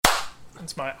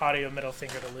It's my audio middle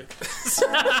finger to Luke.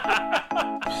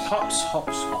 Hops,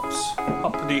 hops, hops.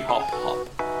 Hoppity hop,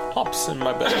 hop. Hops in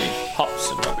my belly, hops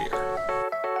in my beer.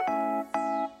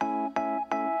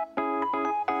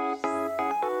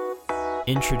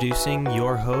 Introducing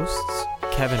your hosts,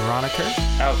 Kevin Ronacher,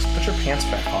 Alex, put your pants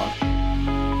back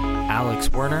on.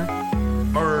 Alex Werner,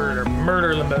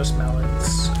 Murder Limbos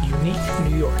Melons. Unique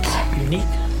New York.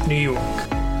 Unique New York.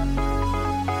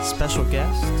 special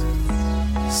guest,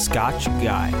 Scotch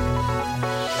Guy.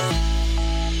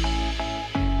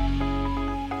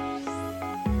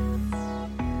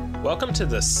 Welcome to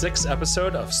the 6th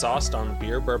episode of Sauced on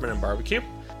Beer, Bourbon, and Barbecue.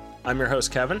 I'm your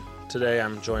host, Kevin. Today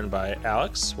I'm joined by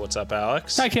Alex. What's up,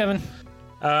 Alex? Hi, Kevin.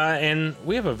 And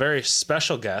we have a very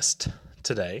special guest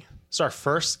today. It's our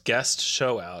first guest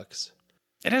show, Alex.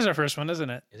 It is our first one, isn't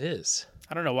it? It is.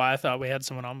 I don't know why I thought we had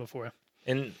someone on before.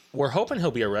 And we're hoping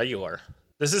he'll be a regular.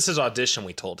 This is his audition,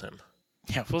 we told him.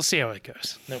 Yeah, we'll see how it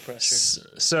goes. No pressure.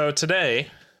 So today,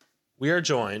 we are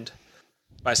joined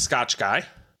by Scotch Guy.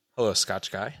 Hello,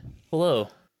 Scotch Guy. Hello,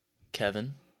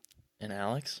 Kevin and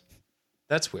Alex.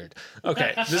 That's weird.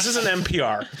 Okay, this is an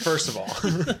NPR, first of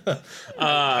all.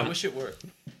 I wish it were.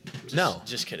 No.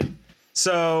 Just kidding.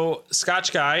 So,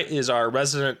 Scotch Guy is our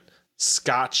resident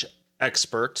Scotch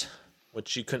expert,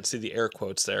 which you couldn't see the air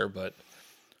quotes there, but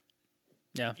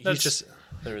Yeah, he's just...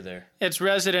 They were there. it's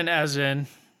resident as in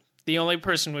the only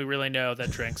person we really know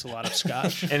that drinks a lot of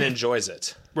scotch. and enjoys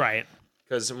it. Right.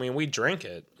 Because, I mean, we drink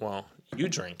it. Well, you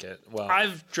drink it. Well,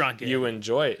 I've drunk it. you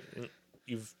enjoy it.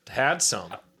 You've had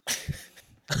some.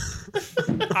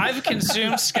 I've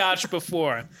consumed scotch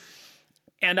before,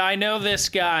 and I know this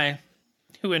guy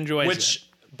who enjoys it. Which,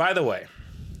 by the way,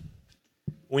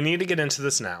 we need to get into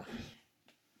this now.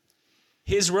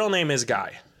 His real name is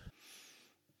Guy.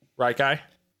 Right, Guy?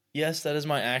 Yes, that is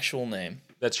my actual name.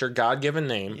 That's your God-given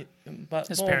name. But,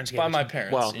 His parents gave by it my to him.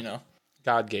 parents, Well, you know.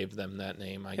 God gave them that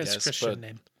name, I His guess. Christian but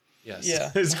name. Yes.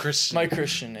 Yeah. His Christian. My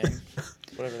Christian name.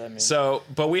 Whatever that means. So,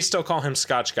 but we still call him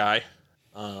Scotch Guy.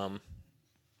 I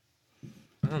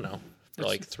don't know. For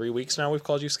like 3 weeks now, we've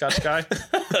called you Scotch Guy.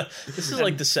 This is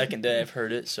like the second day I've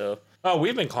heard it, so Oh,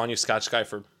 we've been calling you Scotch Guy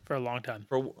for For a long time.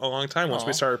 a long time once we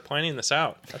Aw. started planning this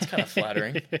out. that's kind of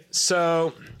flattering.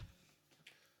 So,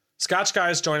 Scotch Guy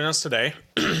is joining us today,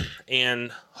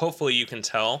 and hopefully you can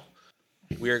tell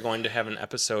we are going to have an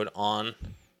episode on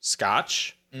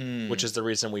Scotch, which is the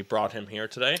reason we brought him here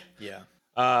today. Yeah.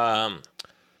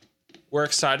 We're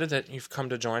excited that you've come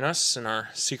to join us in our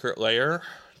secret lair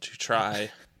to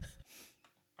try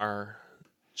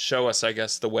show us, I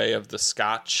guess, the way of the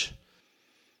Scotch.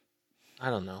 I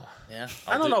don't know. Yeah.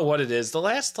 I don't know what it is. The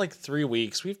last like 3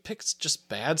 weeks, we've picked just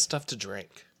bad stuff to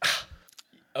drink.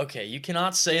 Okay, you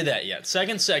cannot say that yet.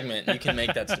 Second segment, you can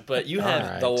make that, but you have All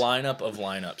right. the lineup of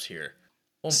lineups here.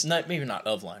 Well, maybe not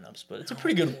of lineups, but it's a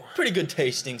pretty good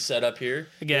tasting setup here.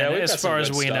 Again, Yeah, we've as got some far as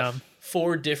good we stuff. know.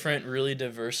 4 different, really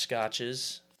diverse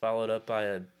scotches, followed up by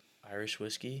a Irish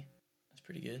whiskey. That's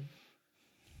pretty good.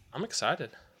 I'm excited.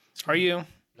 Are you?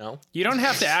 No? You don't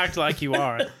have to act like you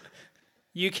are.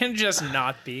 You can just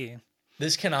not be.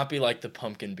 This cannot be like the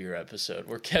pumpkin beer episode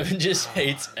where Kevin just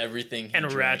hates everything he And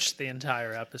drank. retch the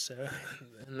entire episode.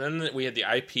 And then we had the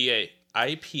IPA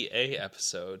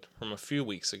episode from a few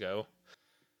weeks ago,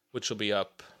 which will be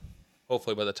up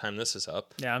hopefully by the time this is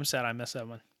up. Yeah, I'm sad I missed that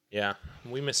one. Yeah,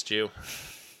 we missed you.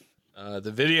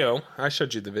 The video, I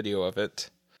showed you the video of it.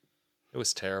 It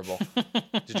was terrible.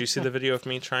 Did you see the video of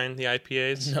me trying the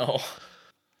IPAs? No.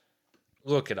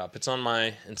 Look it up. It's on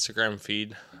my Instagram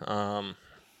feed.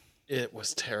 It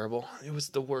was terrible. It was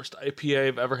the worst IPA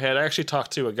I've ever had. I actually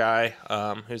talked to a guy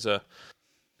who's a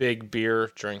big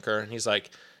beer drinker, and he's like,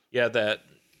 yeah, that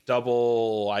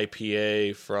double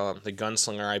IPA from the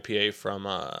Gunslinger IPA from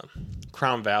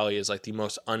Crown Valley is like the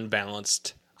most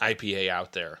unbalanced IPA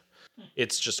out there.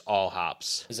 It's just all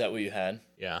hops. Is that what you had?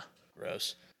 Yeah.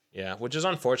 Gross. Yeah, which is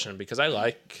unfortunate because I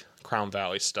like Crown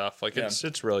Valley stuff. Like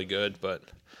it's really good, but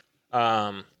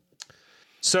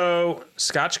so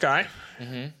Scotch Guy,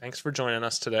 thanks for joining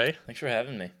us today. Thanks for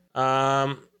having me.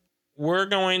 We're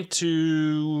going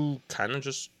to kind of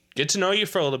just get to know you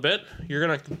for a little bit. You're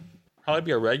gonna probably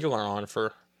be a regular on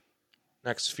for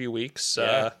next few weeks.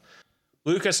 Yeah.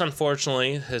 Lucas,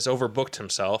 unfortunately, has overbooked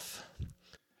himself.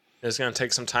 Is going to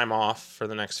take some time off for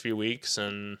the next few weeks,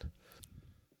 and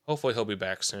hopefully he'll be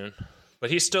back soon.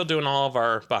 But he's still doing all of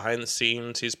our behind the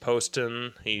scenes. He's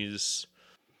posting. He's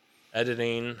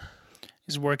editing.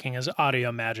 He's working his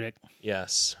audio magic.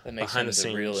 Yes, That makes behind him the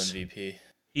scenes. the real MVP.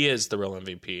 He is the real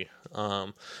MVP.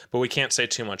 But we can't say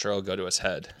too much or it'll go to his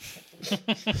head.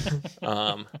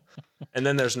 And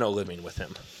then there's no living with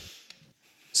him.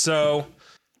 So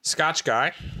Scotch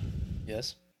Guy.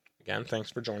 Yes. Again,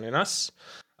 thanks for joining us.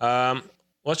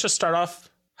 Let's just start off.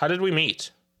 How did we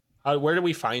meet? Where did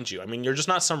we find you? I mean, you're just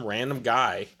not some random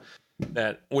guy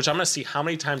which I'm going to see how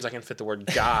many times I can fit the word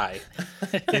guy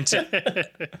into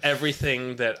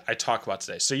everything that I talk about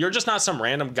today. So you're just not some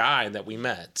random guy that we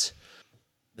met.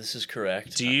 This is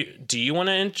correct. Do you want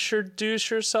to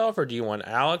introduce yourself, or do you want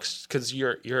Alex? Because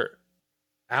you're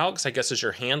Alex, I guess, is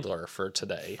your handler for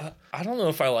today. I don't know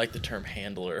if I like the term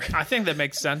handler. I think that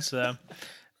makes sense though.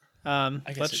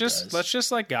 Let's does.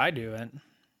 just let Guy do it.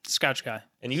 Scotch Guy.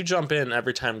 And you jump in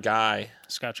every time Guy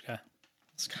Scotch Guy.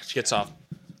 gets off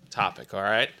topic, all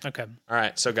right? Okay. All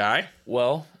right, so Guy,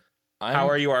 Well, how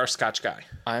are you our Scotch Guy?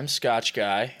 I'm Scotch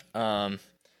Guy.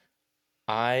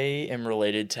 I am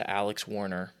related to Alex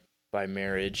Warner by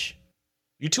marriage.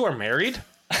 You two are married?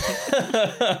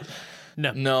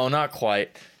 No, not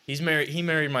quite. He's married. He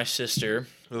married my sister.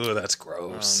 Ooh, that's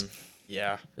gross.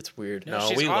 Yeah, it's weird. No,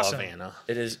 she's we awesome. love Anna.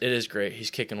 It is great. He's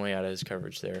kicking way out of his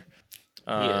coverage there.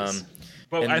 He is.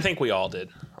 Well, and- I think we all did,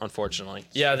 unfortunately.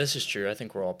 Yeah, this is true. I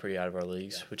think we're all pretty out of our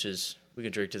leagues, which is we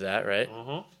can drink to that, right?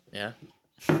 Mhm. Yeah.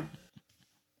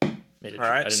 Made a All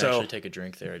right, I didn't so- actually take a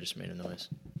drink there. I just made a noise.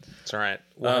 It's all right.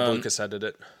 We'll have Lucas edit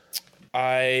it.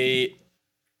 I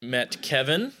met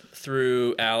Kevin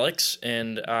through Alex,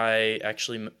 and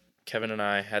Kevin and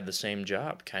I had the same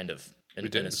job, kind of. In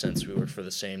a sense, we worked for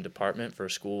the same department for a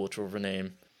school, which will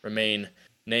remain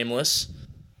nameless.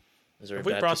 Missouri Have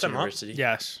we Baptist brought them up? University.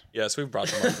 Yes. Yes, we've brought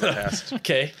them up in the past.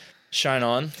 Okay, shine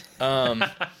on.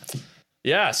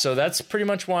 Yeah, so that's pretty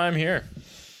much why I'm here.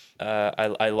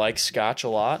 I like Scotch a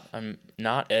lot. I'm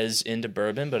not as into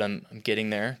bourbon, but I'm getting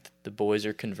there. The boys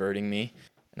are converting me,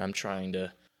 and I'm trying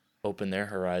to open their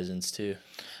horizons too.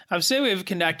 I would say we've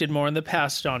connected more in the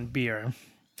past on beer,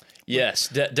 Yes,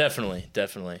 definitely.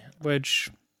 which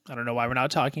I don't know why we're not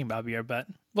talking about beer, but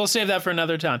we'll save that for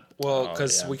another time. Well,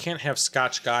 because yeah. we can't have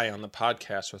Scotch Guy on the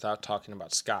podcast without talking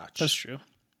about Scotch. That's true.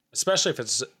 Especially if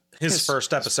it's his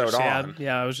first episode on.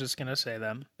 Yeah, I was just going to say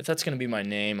that. If that's going to be my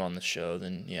name on the show,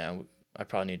 then yeah, I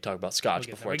probably need to talk about Scotch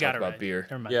before I talk about beer.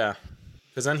 Never mind. Yeah.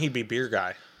 Because then he'd be Beer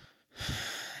Guy.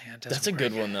 Yeah, it doesn't That's a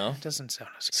good work. one, though. It doesn't sound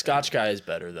as good. Scotch Guy is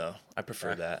better, though. I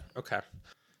prefer that. Okay.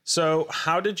 So,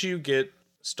 how did you get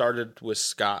started with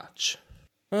Scotch?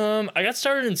 I got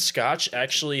started in Scotch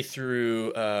actually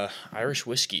through Irish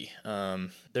whiskey.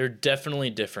 They're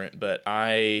definitely different, but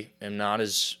I am not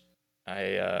as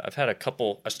I've had a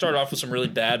couple. I started off with some really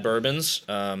bad bourbons.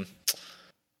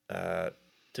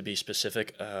 To be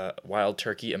specific, Wild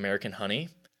Turkey American Honey.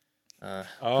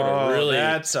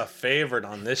 That's a favorite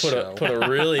on this show. Put a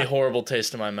really horrible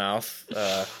taste in my mouth.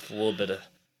 A little bit of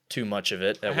too much of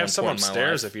it. At I one have some point in my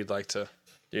upstairs life. if you'd like to.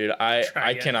 Dude, I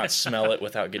again. cannot smell it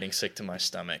without getting sick to my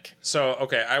stomach. So,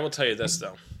 okay, I will tell you this,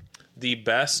 though. The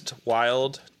best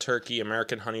Wild Turkey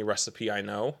American Honey recipe I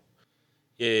know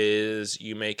is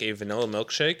you make a vanilla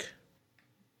milkshake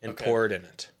and pour it in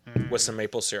it with some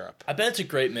maple syrup. I bet it's a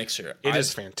great mixer. It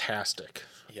is fantastic.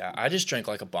 Yeah, I just drank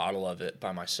like a bottle of it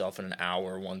by myself in an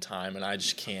hour one time, and I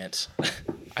just can't.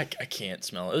 I can't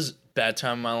smell it. It was a bad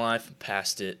time in my life.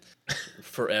 Passed it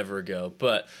forever ago,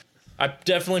 but I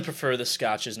definitely prefer the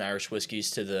Scotches and Irish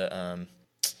whiskeys to the.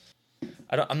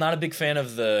 I'm not a big fan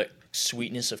of the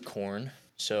sweetness of corn.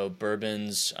 So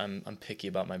bourbons, I'm picky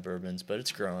about my bourbons, but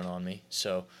it's growing on me.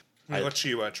 So I'll let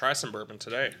you try some bourbon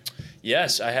today.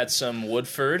 yes, I had some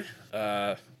Woodford,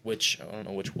 which I don't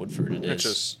know which Woodford it is.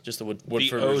 It's just the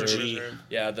Woodford the OG. Reserve.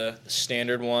 Yeah, the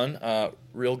standard one,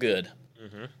 real good.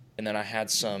 Mm-hmm. And then I had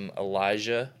some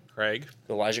Elijah Craig,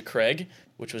 Craig,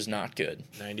 which was not good.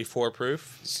 94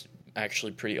 proof. It's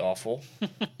actually pretty awful.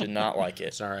 Did not like it.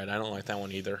 It's all right. I don't like that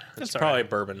one either. It's all probably right.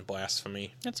 bourbon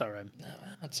blasphemy. It's all right.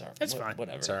 That's all right. It's fine.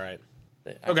 Whatever. It's all right.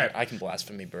 Okay. I can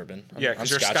blasphemy bourbon. Yeah, because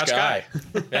you're a Scotch guy.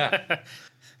 Yeah.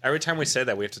 Every time we say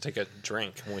that, we have to take a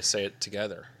drink when we say it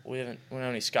together. We don't have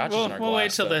any scotches We'll in our wait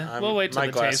glass. till though. the we'll wait till My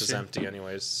the glass is tasting. empty,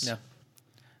 anyways. Yeah.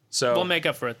 So, We'll make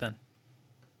up for it then.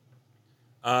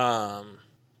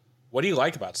 what do you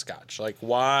like about Scotch? Like,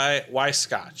 why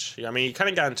Scotch? I mean, you kind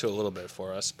of got into a little bit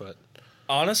for us, but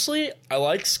Honestly, I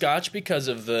like Scotch because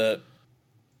of the.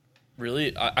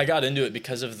 Really, I got into it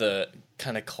because of the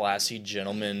kind of classy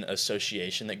gentleman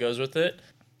association that goes with it.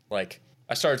 Like,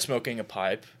 I started smoking a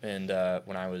pipe, and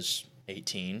when I was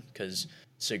 18, because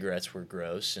cigarettes were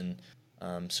gross and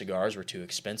cigars were too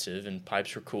expensive, and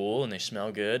pipes were cool and they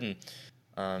smell good. And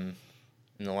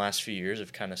in the last few years,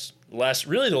 I've kind of the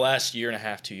last year and a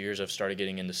half, 2 years, I've started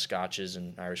getting into Scotches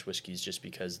and Irish whiskeys just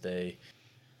because they.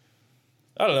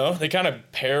 I don't know. They kind of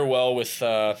pair well with,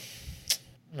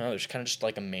 there's kind of just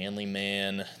like a manly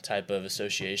man type of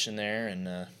association there,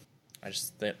 and I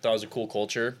just thought it was a cool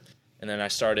culture. And then I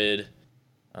started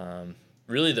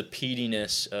really the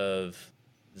peatiness of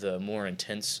the more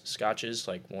intense scotches,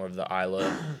 like more of the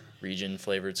Islay region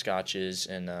flavored scotches.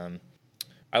 And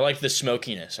I like the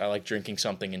smokiness. I like drinking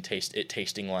something and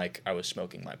tasting like I was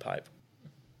smoking my pipe.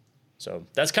 So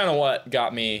that's kind of what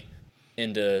got me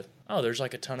into, there's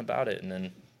like a ton about it. And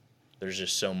then there's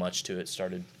just so much to it.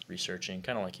 Started researching,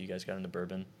 kind of like you guys got into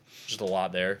bourbon. Just a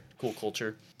lot there. Cool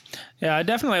culture. Yeah, I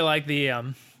definitely like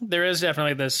the. There is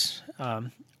definitely this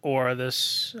aura,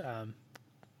 this.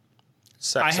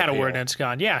 Sex I had a appeal. word and it's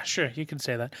gone. Yeah, sure, you can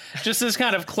say that. Just this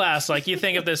kind of class, like you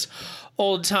think of this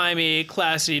old timey,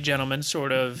 classy gentleman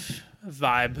sort of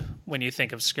vibe when you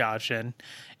think of Scotch, and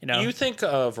You think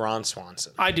of Ron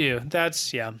Swanson. I do.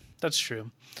 That's true.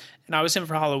 And I was in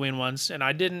for Halloween once, and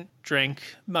I didn't drink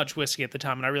much whiskey at the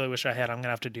time, and I really wish I had. I'm gonna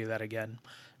have to do that again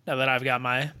now that I've got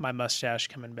my mustache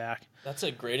coming back. That's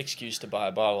a great excuse to buy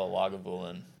a bottle of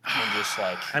Lagavulin and just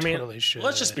like. I mean, Totally should.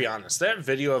 let's just be honest. That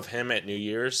video of him at New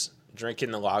Year's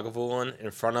drinking the Lagavulin in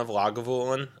front of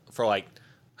Lagavulin for like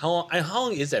how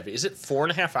long is that? Is it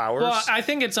 4.5 hours? Well, I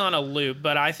think it's on a loop,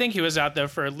 but I think he was out there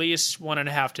for at least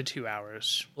 1.5 to 2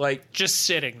 hours, like just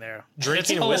sitting there.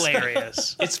 Drinking it's whiskey.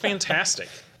 hilarious. it's fantastic.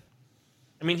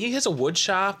 I mean, he has a wood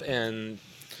shop and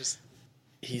just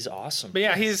He's awesome. But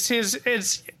yeah, it's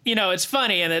it's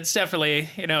funny and it's definitely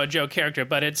a joke character,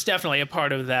 but it's definitely a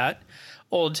part of that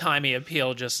old timey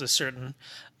appeal. Just a certain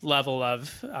level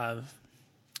of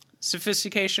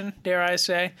sophistication, dare I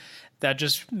say, that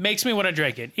just makes me want to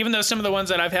drink it. Even though some of the ones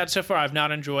that I've had so far I've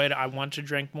not enjoyed, I want to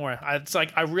drink more. It's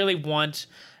like I really want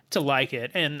to like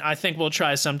it, and I think we'll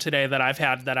try some today that I've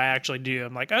had that I actually do.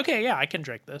 I'm like, okay, yeah, I can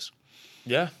drink this.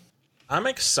 Yeah. I'm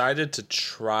excited to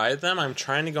try them. I'm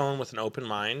trying to go in with an open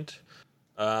mind.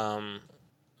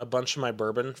 A bunch of my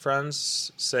bourbon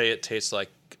friends say it tastes like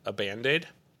a Band-Aid.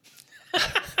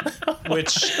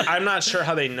 Which I'm not sure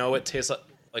how they know it tastes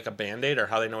like a Band-Aid or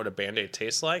how they know what a Band-Aid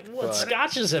tastes like. What but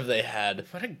scotches have they had?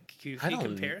 What a goofy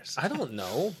comparison. I don't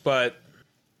know, but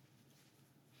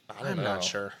I'm know. not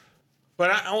sure.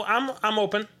 But I'm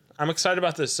open. I'm excited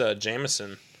about this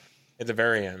Jameson at the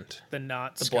very end. The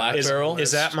not The black Is, barrel?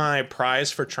 is that my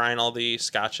prize for trying all the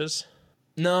scotches?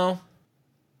 No.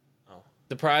 Oh.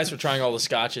 The prize for trying all the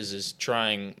scotches is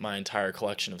trying my entire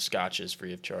collection of scotches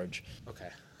free of charge. Okay.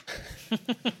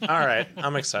 All right.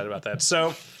 I'm excited about that.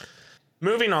 So,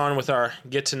 moving on with our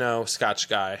get to know Scotch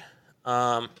guy.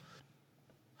 How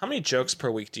many jokes per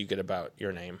week do you get about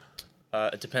your name?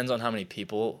 It depends on how many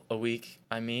people a week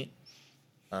I meet.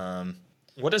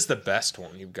 What is the best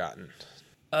one you've gotten?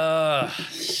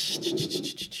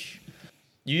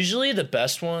 Usually the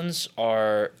best ones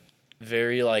are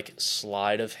very like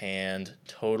sleight of hand,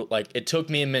 total. Like it took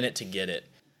me a minute to get it.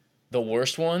 The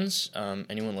worst ones,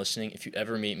 anyone listening, if you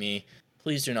ever meet me,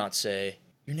 please do not say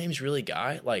your name's really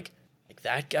Guy, like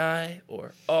that guy,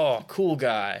 or cool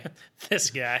guy,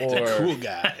 This guy. or Cool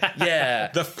guy.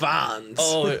 yeah, The Fonz.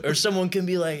 or someone can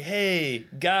be like, hey,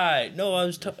 Guy, no, I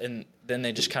was and then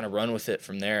they just kind of run with it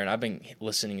from there. And I've been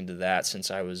listening to that since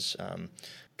I was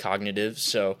cognitive.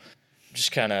 So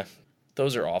just kind of,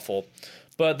 those are awful.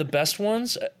 But the best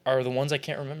ones are the ones I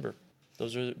can't remember.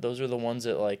 Those are the ones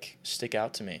that like stick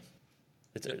out to me.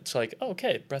 It's like,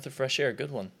 okay, breath of fresh air,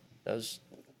 good one. That was,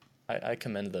 I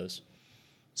commend those.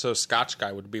 So Scotch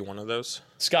guy would be one of those?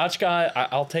 Scotch Guy,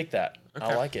 I'll take that. I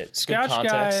Okay. like it. Scotch Good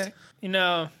context.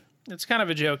 guy, it's kind of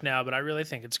a joke now, but I really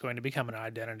think it's going to become an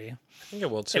identity. I think it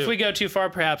will too. If we go too far,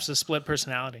 perhaps a split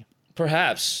personality.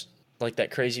 Perhaps like that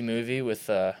crazy movie with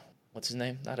what's his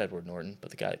name? Not Edward Norton, but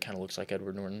the guy that kind of looks like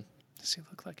Edward Norton. Does he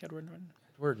look like Edward Norton?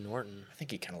 Edward Norton. I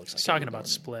think he kind of looks like. He's talking Edward about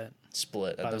Norton. Split,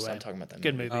 Split. by the That's way. I'm talking about that.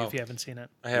 Good movie Oh. if you haven't seen it.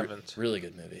 I haven't. Really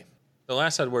good movie. The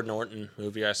last Edward Norton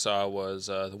movie I saw was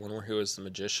the one where he was the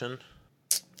magician.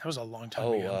 That was a long time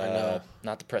Oh, ago. know.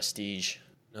 not The Prestige.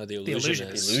 No, The Illusionist.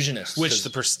 Illusionist. The Illusionist. Which 'Cause The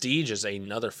Prestige is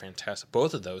another fantastic.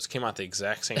 Both of those came out the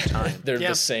exact same time. they're Yeah.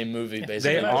 the same movie,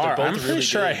 basically. They but are. They're both I'm pretty really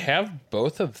sure I good. have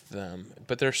both of them,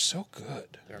 but they're so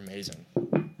good. They're amazing.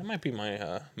 That might be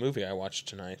my movie I watched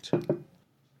tonight. I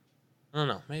don't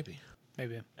know. Maybe.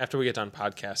 Maybe. After we get done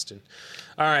podcasting.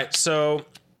 All right. So,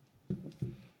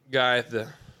 Guy, the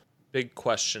big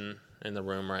question in the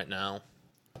room right now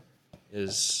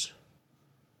is,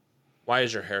 why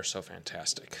is your hair so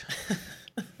fantastic?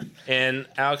 And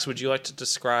Alex, would you like to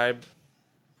describe?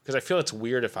 Because I feel it's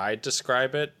weird if I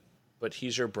describe it, but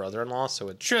he's your brother-in-law, so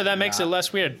it's Sure, that makes it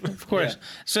less weird, of course.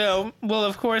 So we'll,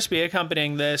 of course, be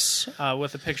accompanying this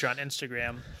with a picture on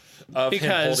Instagram. of him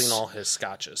because- holding all his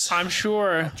scotches. I'm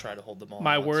sure Try to hold them all.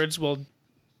 my at once. words will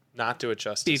not do it be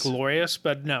justice. glorious,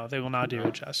 but no, they will not do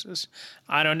it justice.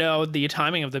 I don't know the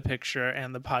timing of the picture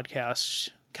and the podcast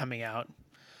coming out.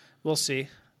 We'll see.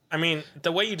 I mean,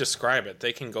 the way you describe it,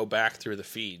 they can go back through the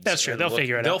feeds. That's true. and They'll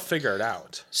figure it They'll out. figure it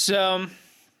out. So,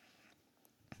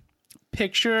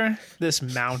 picture this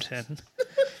mountain.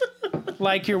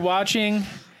 Like you're watching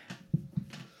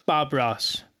Bob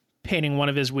Ross painting one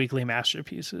of his weekly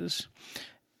masterpieces.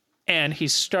 And he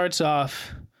starts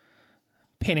off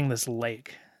painting this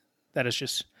lake that is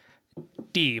just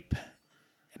deep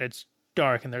and it's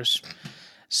dark and there's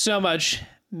so much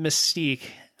mystique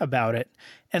about it.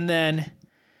 And then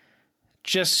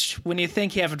just when you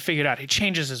think you haven't figured out, he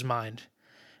changes his mind.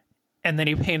 And then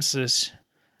he paints this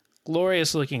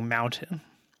glorious looking mountain.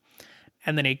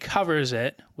 And then he covers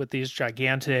it with these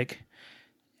gigantic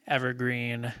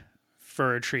evergreen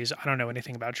fir trees. I don't know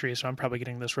anything about trees, so I'm probably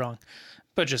getting this wrong.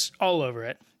 But just all over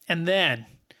it. And then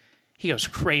he goes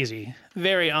crazy,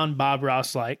 very on Bob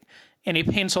Ross like, and he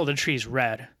paints all the trees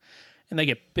red. And they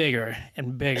get bigger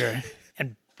and bigger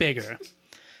and bigger.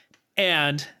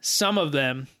 And some of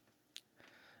them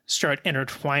start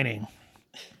intertwining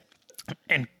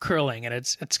and curling. And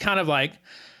it's kind of like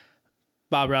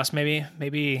Bob Ross maybe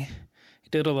he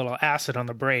did a little acid on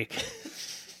the brake.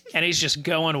 And he's just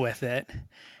going with it.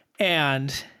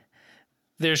 And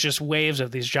there's just waves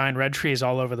of these giant red trees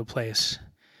all over the place.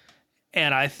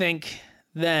 And I think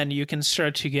then you can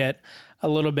start to get a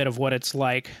little bit of what it's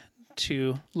like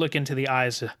to look into the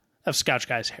eyes of Scotch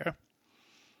Guy's hair.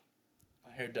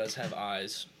 My hair does have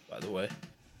eyes, by the way.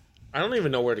 I don't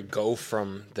even know where to go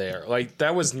from there. Like,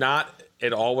 that was not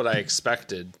at all what I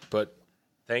expected, but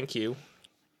thank you.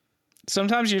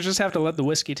 Sometimes you just have to let the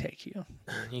whiskey take you.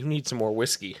 You need some more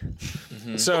whiskey.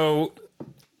 So,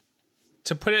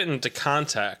 to put it into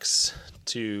context,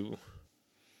 to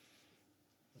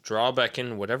draw back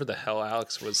in whatever the hell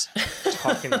Alex was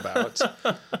talking about,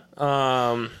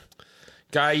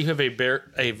 Guy, you have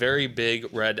a very big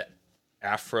red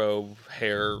afro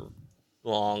hair,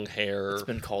 long hair, It's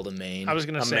been called a mane. I was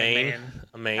going to a say mane, mane.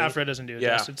 a mane, Afro doesn't do it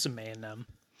Yeah. justice. It's a mane now.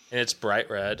 and it's bright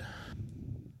red.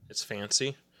 It's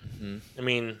fancy. I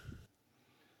mean,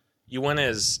 you went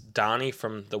as Donnie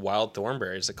from the Wild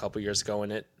Thornberries a couple years ago,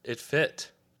 and it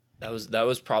fit. That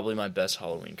was probably my best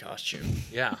Halloween costume.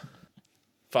 Yeah.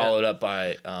 Followed up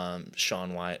by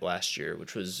Shaun White last year,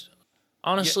 which was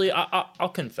honestly, I'll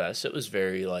confess, it was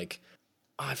very like,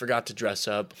 I forgot to dress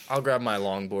up. I'll grab my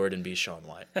longboard and be Shaun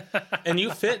White. And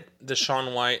you fit the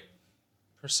Shaun White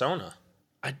persona.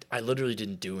 I literally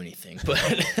didn't do anything, but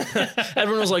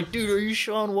everyone was like, "Dude, are you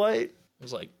Shaun White?" I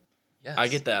was like, Yes. I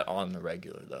get that on the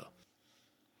regular though.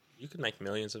 You could make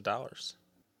millions of dollars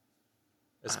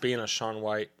as being a Shaun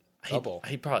White double.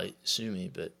 He'd probably sue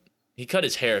me, but he cut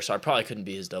his hair, so I probably couldn't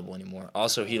be his double anymore.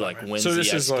 Also, he like wins So the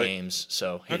this X is like- Games,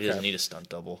 so he Okay. doesn't need a stunt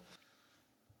double.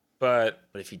 But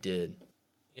But if he did,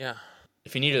 yeah,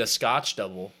 if he needed a Scotch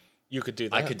double, you could do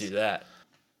that. I could do that.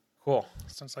 Cool.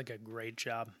 Sounds like a great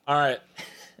job. All right.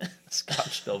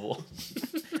 Scotch double.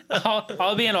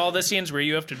 I'll be in all the scenes where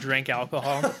you have to drink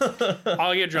alcohol.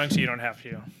 I'll get drunk so you don't have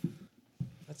to.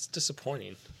 That's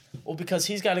disappointing. Well, because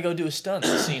he's got to go do a stunt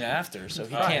scene after, so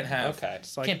he can't have. Okay.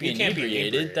 like- Can't be You can't be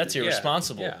inebriated. inebriated. That's Yeah,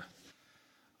 irresponsible. Yeah.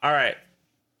 All right.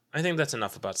 I think that's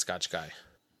enough about Scotch Guy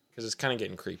because it's kind of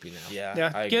getting creepy now. Yeah,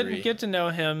 Yeah, I agree. get to know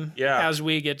him Yeah. as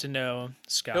we get to know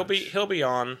Scott. He'll be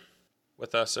on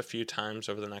with us a few times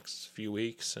over the next few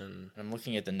weeks, and I'm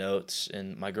looking at the notes,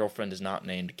 and my girlfriend is not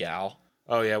named Gal.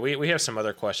 oh yeah, we have some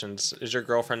other questions. Is your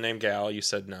girlfriend named Gal? You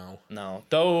said no. No,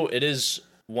 though it is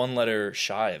one letter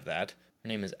shy of that. Her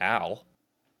name is Al.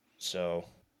 So,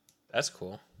 That's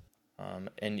cool.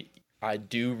 and I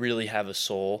do really have a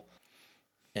soul,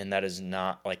 and that is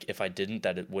not like if I didn't,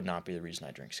 that it would not be the reason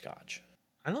I drink Scotch.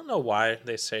 I don't know why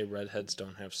they say redheads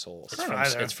don't have souls. I don't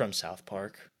either. It's from South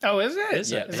Park. Oh, is it?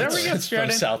 Is it? Is that where you got it's from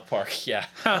started? South Park? Yeah.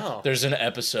 Oh. There's an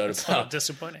episode Oh, about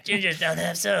disappointing. you just don't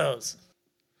have souls.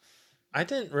 I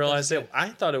didn't realize it. I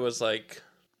thought it was like.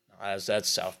 That's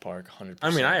South Park, 100%.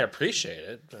 I mean, I appreciate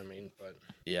it. I mean, but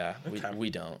yeah, Okay. we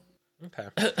don't. okay.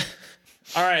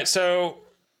 All right, so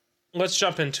let's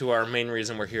jump into our main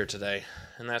reason we're here today,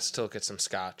 and that's to look at some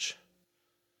Scotch.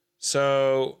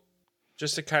 So,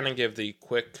 just to kind of give the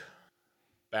quick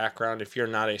background, if you're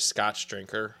not a Scotch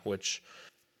drinker, which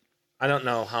I don't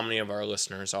know how many of our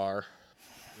listeners are.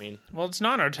 I mean, Well, it's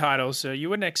not our title, so you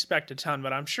wouldn't expect a ton,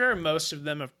 but I'm sure most of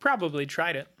them have probably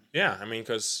tried it. yeah, I mean,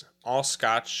 because all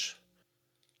Scotch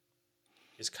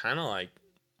is kind of like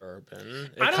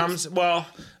bourbon. I It don't- comes, well,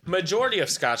 majority of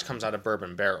Scotch comes out of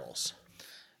bourbon barrels.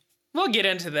 We'll get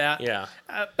into that. Yeah.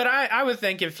 But I would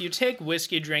think if you take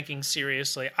whiskey drinking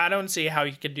seriously, I don't see how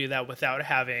you could do that without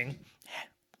having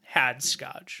had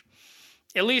scotch.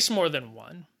 At least more than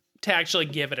one to actually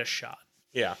give it a shot.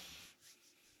 Yeah.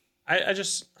 I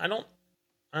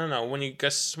don't know. When you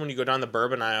go down the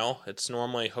bourbon aisle, it's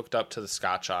normally hooked up to the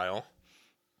scotch aisle.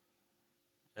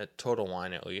 At Total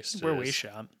Wine, at least. Where we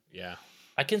shop. Yeah.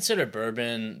 I consider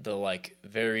bourbon the like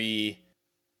very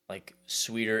like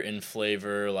sweeter in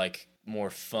flavor, like more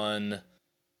fun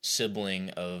sibling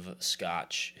of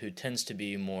scotch, who tends to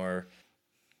be more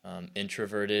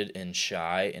introverted and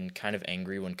shy and kind of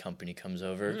angry when company comes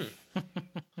over.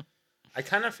 I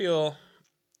kind of feel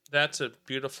that's a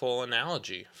beautiful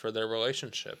analogy for their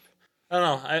relationship. I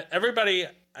don't know.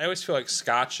 I always feel like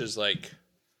scotch is like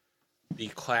the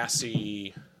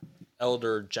classy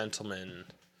elder gentleman.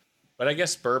 But I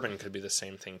guess bourbon could be the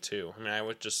same thing too. I mean, I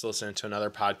was just listening to another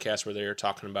podcast where they were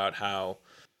talking about how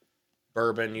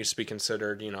bourbon used to be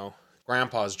considered,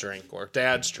 grandpa's drink or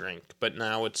dad's drink, but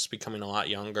now it's becoming a lot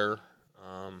younger.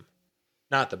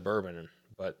 Not the bourbon,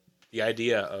 but the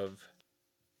idea of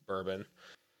bourbon.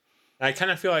 And I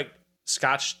kind of feel like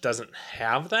scotch doesn't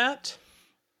have that.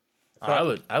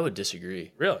 I would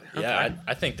disagree. Really? Yeah, Okay.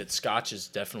 I think that scotch is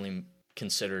definitely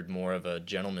considered more of a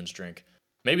gentleman's drink.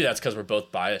 Maybe that's because we're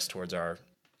both biased towards our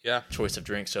Yeah. choice of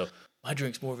drink. So my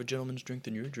drink's more of a gentleman's drink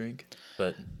than your drink.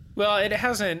 But Well, it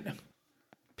hasn't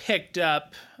picked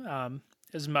up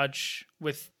as much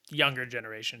with younger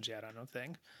generations yet, I don't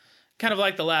think. Kind of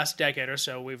like the last decade or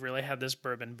so, we've really had this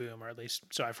bourbon boom, or at least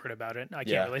so I've heard about it. I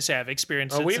can't really say I've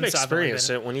experienced it We've since I've only experienced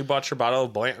been- it when you bought your bottle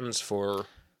of Blanton's for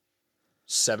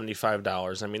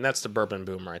 $75. I mean, that's the bourbon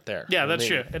boom right there. Yeah, I that's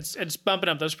mean, true. It's bumping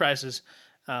up those prices.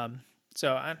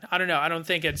 So I don't know. I don't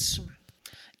think it's,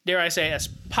 dare I say, as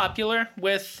popular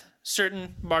with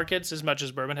certain markets as much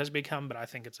as bourbon has become, but I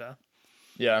think it's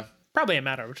yeah, probably a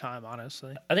matter of time,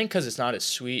 honestly. I think because it's not as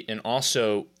sweet, and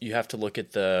also you have to look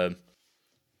at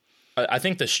I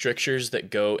think the strictures that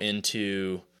go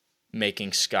into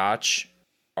making scotch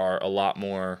are a lot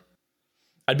more.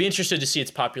 I'd be interested to see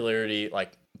its popularity,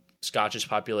 like scotch's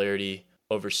popularity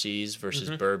overseas versus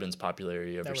bourbon's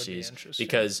popularity would be overseas, interesting.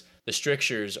 because the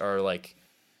strictures are like,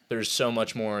 there's so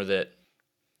much more that,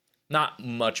 not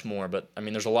much more, but I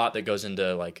mean, there's a lot that goes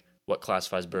into like what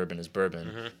classifies bourbon as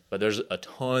bourbon, but there's a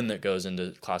ton that goes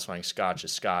into classifying scotch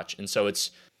as scotch. And so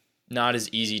it's not as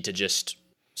easy to just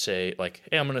say like,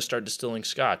 hey, I'm going to start distilling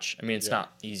scotch. I mean, it's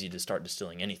not easy to start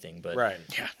distilling anything, but Right.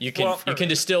 you can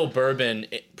distill bourbon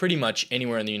pretty much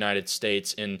anywhere in the United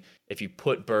States. And if you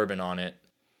put bourbon on it,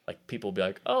 like people will be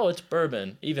like, oh, it's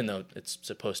bourbon, even though it's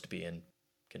supposed to be in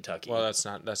Kentucky. Well, that's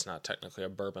not technically a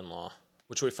bourbon law,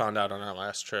 which we found out on our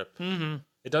last trip. Mm-hmm.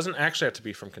 It doesn't actually have to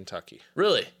be from Kentucky.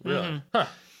 Really? Huh.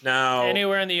 Now,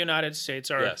 Anywhere in the United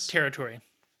States or Yes. territory.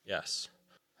 yes.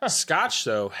 Scotch,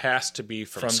 though, has to be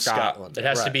from Scotland. It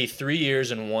has to Right. be 3 years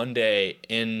and 1 day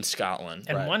in Scotland.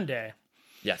 And one day.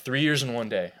 Yeah, 3 years and 1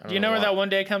 day. I don't Do you know where why. that one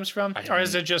day comes from? Or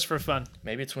is don't. it just for fun?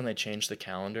 Maybe it's when they changed the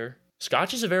calendar.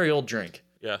 Scotch is a very old drink.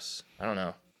 Yes. I don't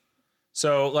know.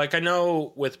 So, like, I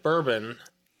know with bourbon,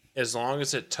 as long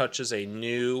as it touches a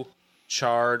new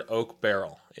charred oak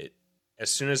barrel,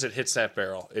 as soon as it hits that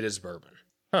barrel, it is bourbon.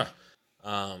 Huh.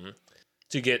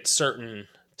 To get certain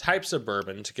types of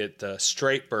bourbon, to get the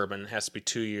straight bourbon, it has to be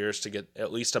 2 years. To get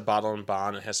at least a bottle and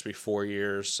bond, it has to be 4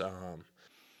 years.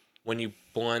 When you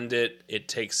blend it, it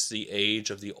takes the age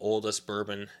of the oldest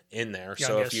bourbon in there.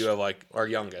 So if Youngest. you have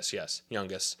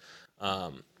youngest.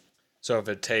 So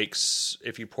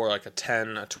if you pour like a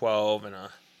 10, a 12, and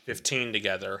a 15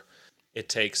 together, it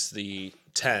takes the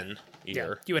 10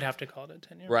 year. You would have to call it a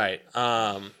 10-year. Right.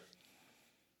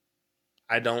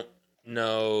 I don't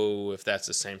know if that's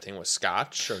the same thing with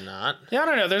Scotch or not. Yeah, I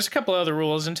don't know. There's a couple other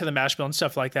rules into the mash bill and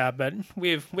stuff like that, but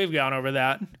we've gone over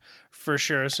that for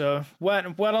sure. So what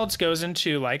else goes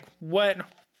into, like, what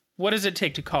does it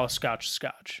take to call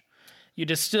Scotch? You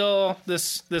distill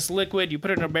this liquid, you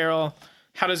put it in a barrel.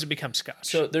 How does it become Scotch?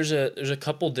 So there's a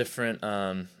couple different.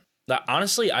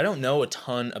 Honestly, I don't know a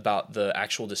ton about the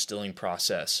actual distilling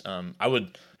process. I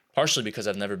would, partially because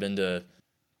I've never been to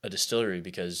a distillery,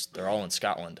 because they're all in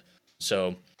Scotland.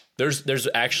 So there's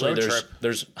actually Road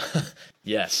there's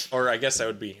yes, Or I guess that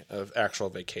would be an actual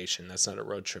vacation. That's not a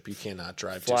road trip. You cannot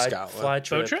drive to Scotland. fly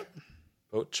trip. Boat trip?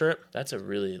 Boat trip? That's a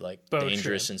really like Boat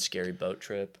dangerous trip. and scary boat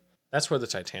trip. That's where the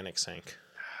Titanic sank.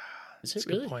 Is it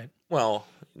Good really? point. Well,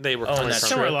 they were Oh, coming and that's from...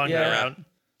 Somewhere along Yeah. that route.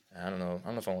 I don't know. I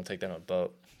don't know if I want to take that on a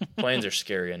boat. Planes are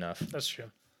scary enough. That's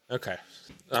true. Okay.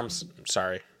 I'm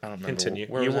sorry. I don't remember. Continue.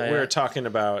 Where was I We were at? talking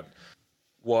about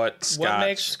what Scotch?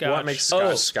 makes Scotch? What makes Scotch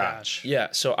Oh, Scotch? Yeah,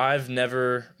 so I've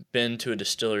never been to a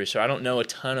distillery, so I don't know a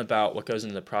ton about what goes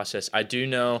into the process. I do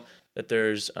know that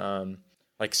there's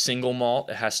like single malt.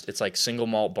 It's like single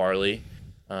malt barley.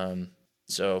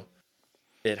 So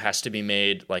it has to be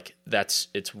made like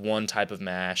it's one type of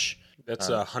mash. That's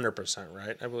 100%,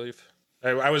 right? I believe.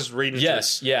 I was reading.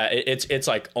 Yes, yeah, it's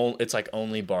like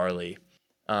only barley.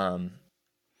 I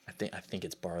think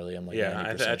it's barley. I'm like Yeah,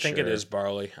 90% I think sure. it is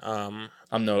barley. I'm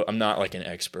not like an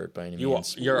expert by any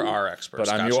means. You're our expert, but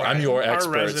Scotch I'm guy. your Our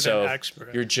expert. resident So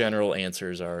expert. your general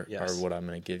answers are Yes. what I'm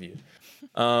going to give you.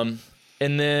 And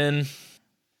then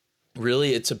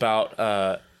really it's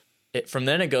about from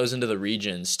then it goes into the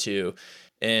regions too,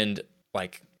 and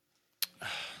like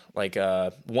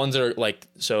ones that are like,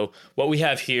 so what we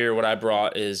have here, what I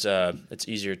brought is it's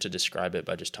easier to describe it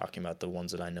by just talking about the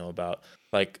ones that I know about.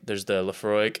 Like there's the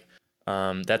Laphroaig,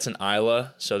 that's an Islay.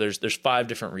 So there's 5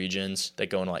 different regions that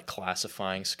go into like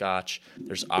classifying Scotch.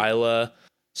 There's Islay,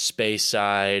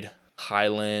 Speyside,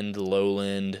 Highland,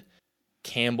 Lowland,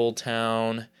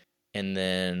 Campbelltown, and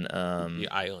then The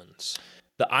islands.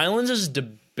 the islands is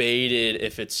debated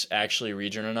if it's actually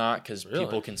region or not, because Really?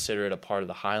 people consider it a part of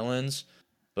the Highlands,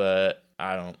 but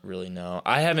I don't really know.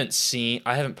 I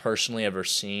haven't personally ever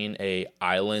seen a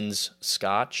islands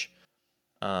Scotch.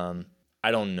 I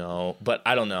don't know, but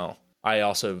I don't know. I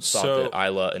also thought that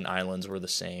Islay and islands were the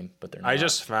same, but they're not. I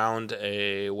just found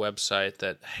a website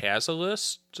that has a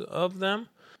list of them.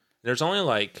 There's only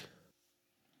like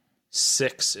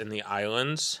 6 in the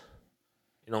islands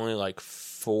and only like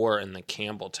 4 in the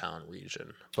Campbelltown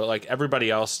region. But like everybody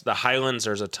else, the Highlands,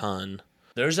 there's a ton.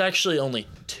 There's actually only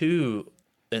 2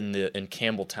 in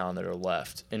Campbelltown that are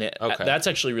left, and Okay. that's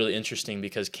actually really interesting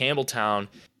because Campbelltown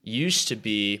used to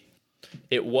be,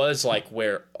 it was like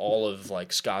where all of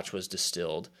like Scotch was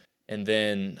distilled, and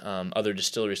then other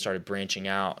distilleries started branching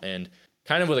out, and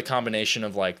kind of with a combination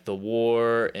of like the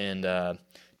war and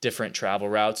different travel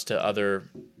routes to other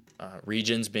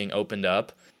regions being opened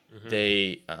up,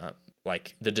 they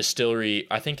like the distillery,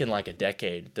 I think in like a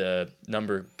decade, the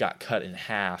number got cut in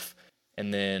half,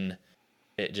 and then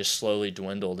it just slowly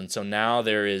dwindled. And so now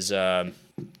there is oh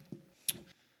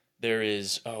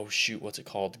shoot, what's it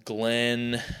called?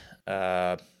 Glen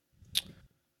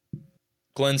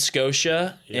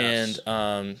Scotia Yes.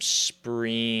 and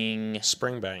Springbank.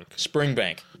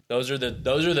 Those are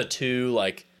the 2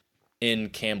 like in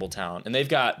Campbelltown, and they've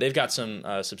got some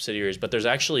subsidiaries, but there's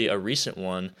actually a recent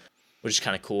one which is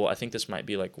kind of cool. I think this might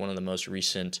be like one of the most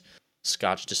recent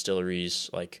Scotch distilleries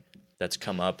like that's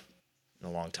come up in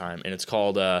a long time, and it's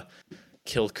called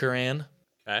Kilkerran,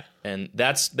 Okay. and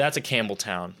that's a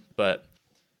Campbelltown, but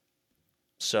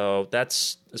so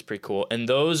that's pretty cool. And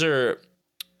those are,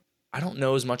 I don't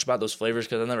know as much about those flavors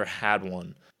because I've never had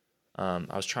one. I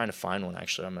was trying to find one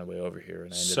actually on my way over here,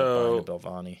 and I ended up buying a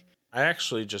Belvani. I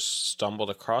actually just stumbled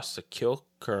across the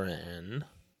Kilkerran.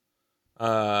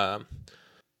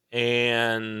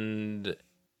 And I'm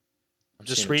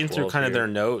just seeing reading through 12 kind of here. their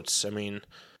notes. I mean,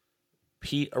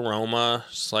 peat aroma,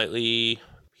 slightly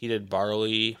peated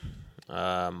barley,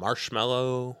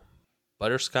 marshmallow,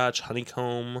 butterscotch,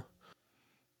 honeycomb,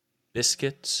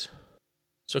 biscuits.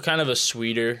 So kind of a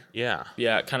sweeter, Yeah.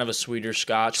 kind of a sweeter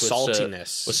Scotch with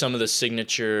Saltiness. with some of the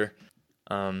signature.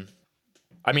 I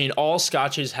mean, all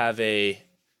Scotches have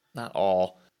not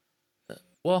all.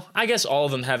 Well, I guess all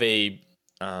of them have a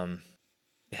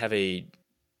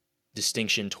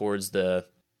distinction towards they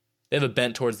have a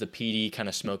bent towards the peaty kind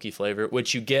of smoky flavor,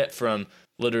 which you get from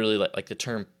literally like the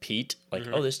term peat, like,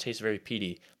 oh, this tastes very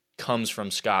peaty, comes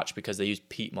from Scotch because they use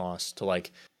peat moss to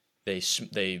like, they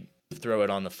throw it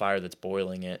on the fire that's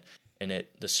boiling it, and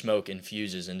the smoke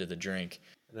infuses into the drink.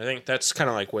 And I think that's kind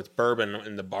of like with bourbon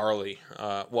and the barley.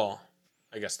 Well,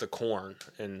 I guess the corn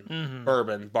and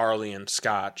bourbon, barley, and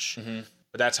Scotch.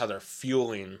 But that's how they're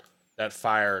fueling that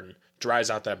fire and dries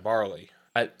out that barley.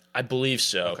 I believe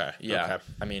so. Okay, Yeah. okay.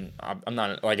 I mean, I'm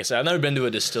not, like I said, I've never been to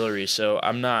a distillery, so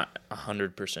I'm not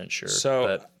 100% sure. So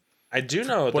but I do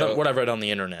know what I've read on the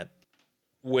internet.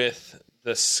 with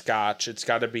the Scotch, it's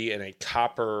got to be in a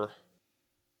copper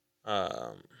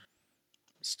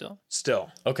Still.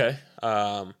 still. Okay.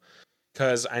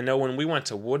 Because I know when we went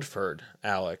to Woodford,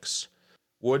 Alex,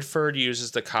 Woodford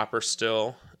uses the copper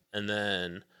still, and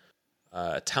then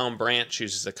Town Branch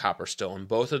uses the copper still, and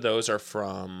both of those are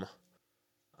from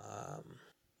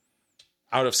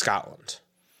out of Scotland.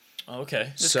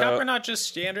 Okay. Is So- copper not just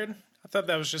standard? I thought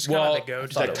that was just kind of the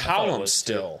go-to. the I thought it column was, too.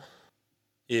 still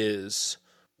is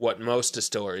what most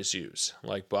distilleries use,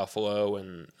 like Buffalo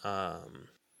and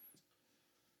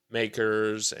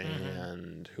Makers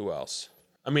and who else?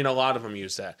 I mean, a lot of them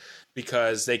use that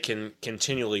because they can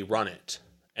continually run it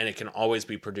and it can always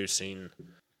be producing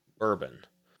bourbon.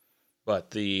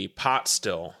 But the pot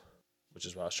still, which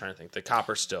is what I was trying to think, the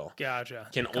copper still Gotcha.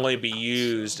 can only be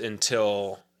used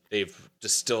until they've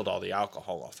distilled all the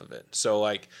alcohol off of it. So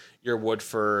like your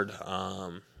Woodford,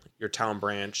 your Town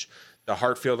Branch, the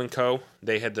Hartfield & Co.,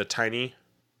 they had the tiny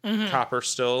copper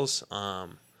stills.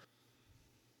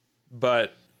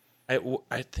 But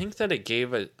I think that it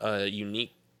gave a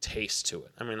unique taste to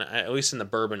it. I mean, at least in the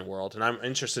bourbon world. And I'm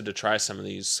interested to try some of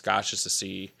these scotches to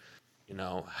see,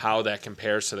 how that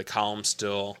compares to the column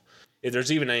still. If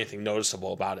there's even anything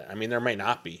noticeable about it. I mean, there may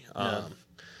not be.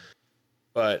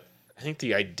 But I think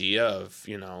the idea of,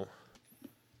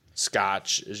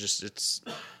 Scotch is just,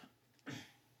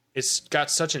 it's got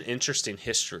such an interesting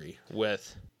history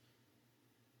with,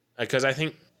 because I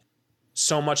think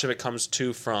so much of it comes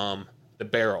from the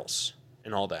barrels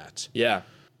and all that. Yeah,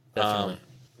 definitely.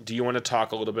 Do you want to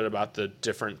talk a little bit about the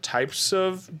different types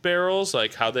of barrels,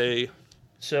 like how they?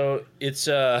 So it's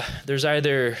there's I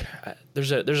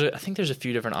think there's a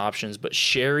few different options, but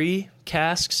sherry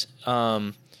casks,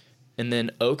 and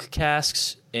then oak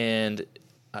casks, and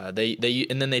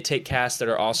they take casks that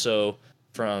are also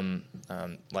from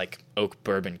like oak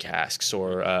bourbon casks,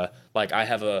 or like I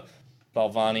have a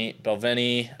Balvenie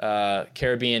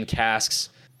Caribbean casks.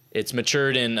 It's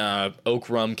matured in oak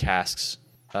rum casks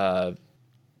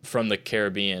from the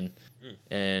Caribbean,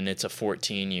 and it's a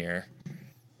 14-year.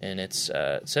 And it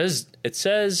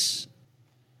says,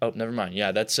 oh, never mind.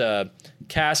 Yeah, that's a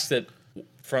cask that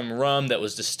from rum that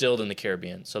was distilled in the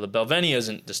Caribbean. So the Balvenie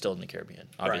isn't distilled in the Caribbean,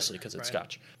 obviously, because it's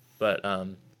Scotch. But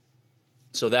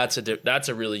so that's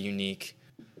a really unique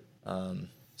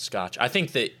Scotch. I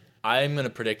think that I'm going to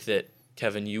predict that,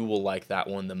 Kevin, you will like that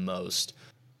one the most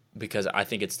because I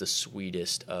think it's the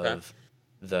sweetest of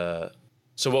the.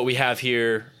 So what we have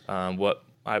here, what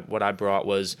I brought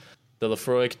was the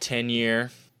Laphroaig 10-year.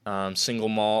 Single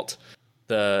malt,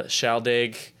 the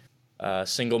Shaldig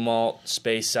single malt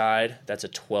Speyside, that's a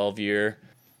 12-year.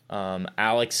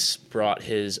 Alex brought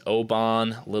his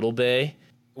Oban Little Bay,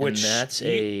 which and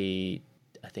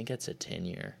I think that's a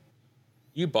 10-year.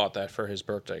 You bought that for his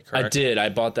birthday, correct? I did. I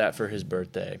bought that for his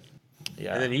birthday.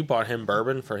 Yeah. And then you bought him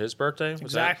bourbon for his birthday?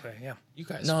 Exactly, yeah. You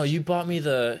guys. No, he bought me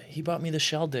the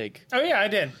Shaldig. Oh, yeah, I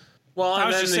did. Well, I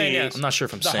was just saying yes. I'm not sure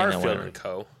if I'm the saying that Hartfield one. &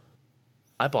 Co.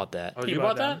 I bought that. Oh, He you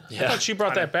bought bought that? that? I thought you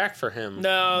brought that back for him.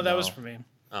 No, that was for me.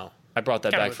 Oh. I brought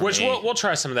that Kinda back for Which me. we'll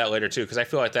try some of that later, too, because I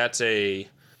feel like that's a...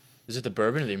 Is it the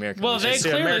bourbon or the American? Well, whiskey? they It's the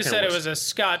clearly American said it whiskey. was a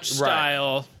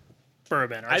Scotch-style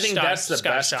bourbon. Or I think that's the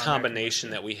Scotch best style combination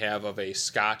that we have of a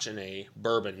Scotch and a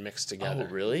bourbon mixed together.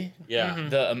 Oh, really? Yeah.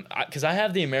 Mm-hmm. Because I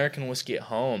have the American whiskey at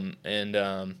home, and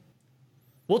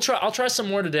I'll try some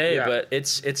more today, Yeah. but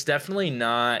it's definitely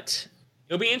not.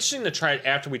 It'll be interesting to try it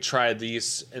after we try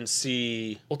these and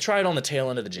see... We'll try it on the tail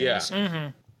end of the Yeah.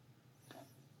 Jameson.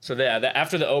 So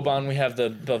after the Oban, we have the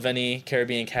Balvenie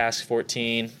Caribbean Cask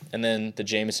 14, and then the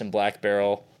Jameson Black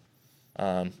Barrel,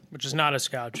 which is not a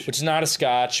Scotch. which is not a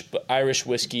Scotch, but Irish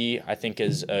whiskey. I think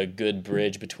is a good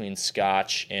bridge between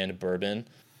Scotch and bourbon.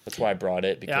 That's why I brought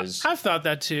it, Yeah, because I've thought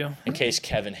that too. in case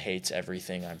Kevin hates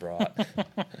everything I brought.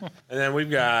 And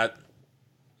then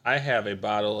I have a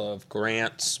bottle of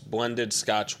Grant's blended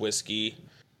Scotch whiskey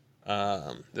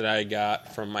that I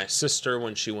got from my sister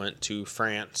when she went to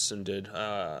France and did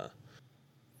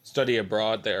study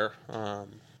abroad there.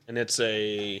 And it's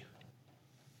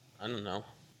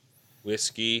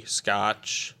whiskey,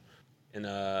 Scotch, in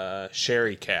a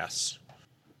sherry cask.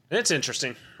 And it's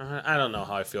interesting. I don't know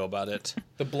how I feel about it.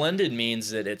 The blended means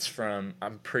that it's from.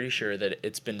 I'm pretty sure that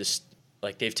it's been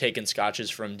like they've taken scotches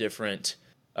from different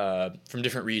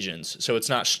regions. So it's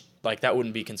not like that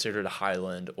wouldn't be considered a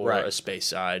Highland or Right. a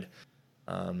Speyside,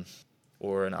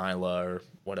 or an Isla or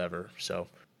whatever. So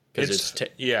because it's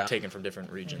taken from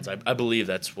different regions. I believe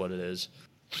that's what it is.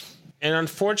 And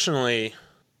unfortunately,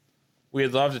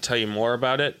 we'd love to tell you more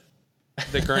about it,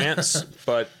 the Grants,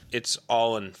 but it's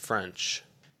all in French.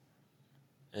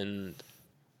 And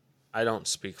I don't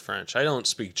speak French. I don't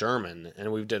speak German.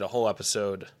 And we did a whole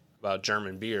episode about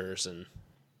German beers, and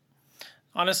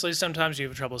Honestly, sometimes you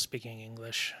have trouble speaking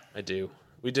English. I do.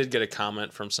 We did get a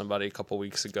comment from somebody a couple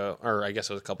weeks ago, or I guess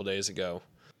it was a couple days ago,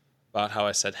 about how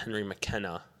I said Henry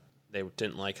McKenna. They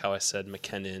didn't like how I said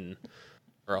McKinnon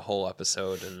for a whole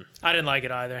episode. And I didn't like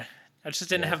it either. I just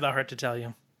didn't have the heart to tell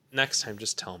you. next time,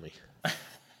 just tell me.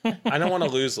 I don't want to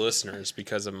lose listeners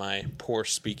because of my poor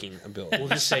speaking ability. We'll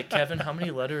just say, Kevin, how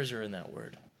many letters are in that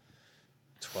word?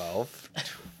 12.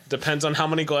 Depends on how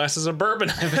many glasses of bourbon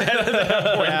I've had at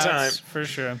that point in time. That's for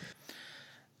sure.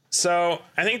 So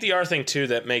I think the other thing, too,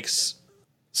 that makes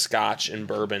Scotch and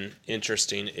bourbon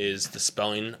interesting is the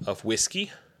spelling of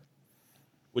whiskey.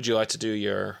 Would you like to do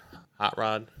your hot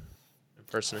rod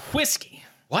impersonation? Whiskey.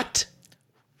 What?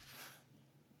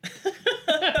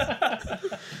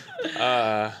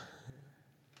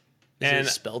 Is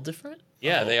it spelled different?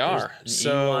 Yeah, they are. An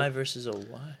So EY versus a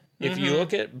Y. if you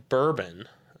look at bourbon,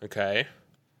 okay,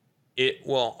 it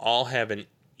will all have an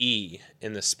E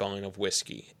in the spelling of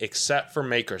whiskey, except for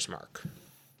Maker's Mark.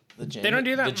 They don't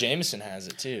do that? The Jameson has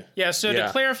it too. Yeah, so Yeah.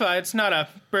 to clarify, it's not a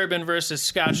bourbon versus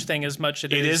Scotch thing as much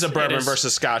as It is a bourbon it is-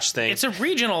 versus Scotch thing. It's a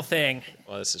regional thing.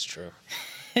 Well, this is true.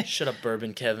 Shut up,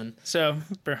 bourbon, Kevin. So,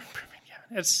 bourbon,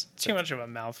 yeah, it's too much of a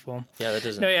mouthful. Yeah, that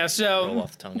doesn't No, yeah, roll so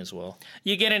off the tongue as well.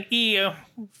 you get an E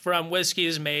from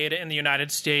whiskeys made in the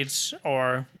United States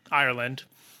or Ireland,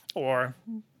 or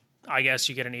I guess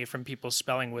you get an E from people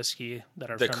spelling whiskey that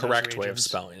are The from those correct way of regions.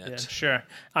 spelling it. Yeah, sure.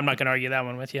 I'm not going to argue that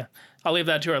one with you. I'll leave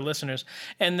that to our listeners.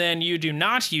 And then you do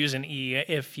not use an E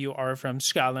if you are from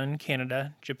Scotland,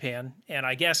 Canada, Japan, and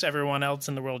I guess everyone else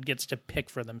in the world gets to pick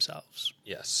for themselves.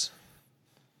 Yes.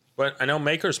 But I know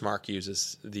Maker's Mark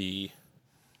uses the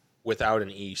without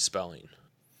an E spelling.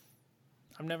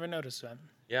 I've never noticed that.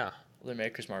 Yeah, Well, their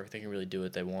Maker's Mark, they can really do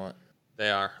what they want. they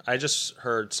are. I just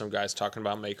heard some guys talking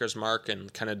about Maker's Mark,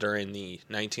 and kind of during the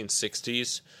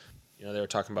 1960s, you know, they were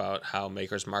talking about how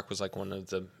Maker's Mark was like one of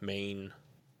the main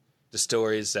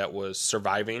distilleries that was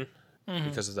surviving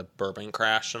because of the bourbon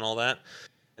crash and all that.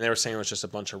 And they were saying it was just a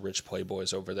bunch of rich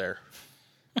playboys over there,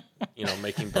 you know,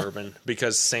 making bourbon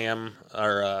because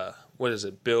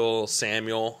Bill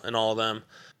Samuel and all of them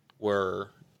were,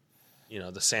 you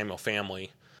know, the Samuel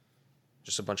family,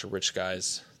 just a bunch of rich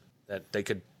guys that they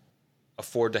could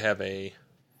afford to have a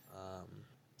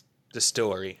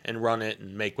distillery and run it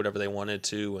and make whatever they wanted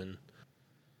to. And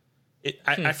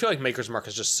I feel like Maker's Mark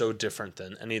is just so different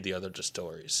than any of the other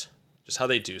distilleries, just how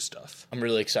they do stuff. I'm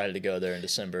really excited to go there in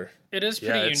December. It is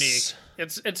pretty Yeah, unique.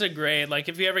 It's a great, like,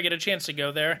 if you ever get a chance to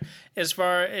go there, it's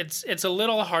a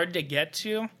little hard to get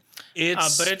to,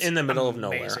 It's, but it's in the middle of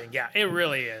nowhere. amazing. Yeah, it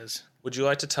really is. Would you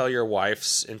like to tell your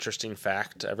wife's interesting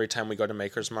fact every time we go to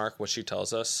Maker's Mark, what she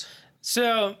tells us?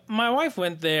 So my wife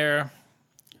went there.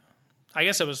 I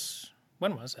guess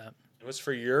when was that? It was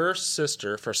for your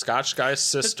sister, for Scotch Guy's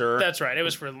sister, That's right. It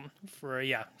was for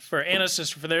Anna's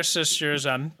sister, for their sister's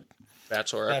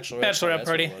Bachelorette. bachelorette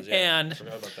party, and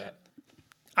Forgot about that.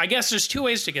 I guess there's two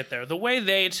ways to get there. The way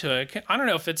they took, I don't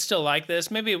know if it's still like this.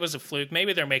 Maybe it was a fluke.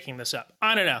 Maybe they're making this up.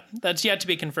 I don't know. That's yet to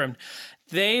be confirmed.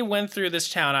 They went through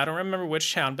this town. I don't remember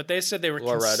which town, but they said they were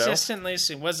Loretto? consistently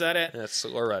seeing. Was that it? That's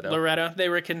Loretto. Loretto. They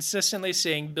were consistently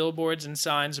seeing billboards and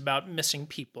signs about missing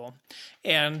people.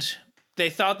 And they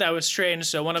thought that was strange,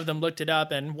 so one of them looked it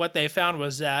up, and what they found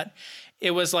was that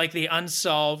it was like the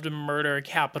unsolved murder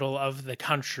capital of the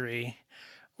country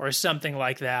or something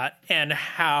like that, and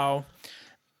how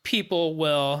people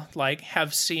will like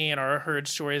have seen or heard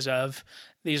stories of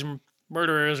these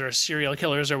murderers or serial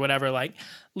killers or whatever, like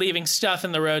leaving stuff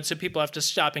in the road so people have to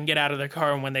stop and get out of their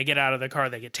car, and when they get out of the car,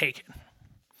 they get taken.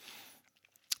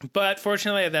 But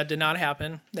fortunately, that did not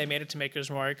happen. They made it to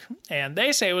Maker's Mark, and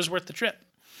they say it was worth the trip.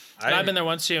 And I've been there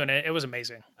once too, and it was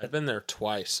amazing. I've been there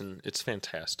twice, and it's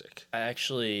fantastic. I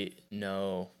actually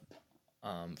know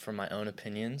from my own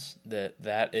opinions that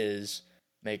is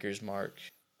Maker's Mark.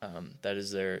 That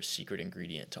is their secret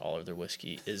ingredient to all of their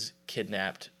whiskey is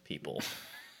kidnapped people.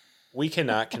 We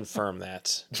cannot confirm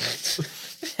that.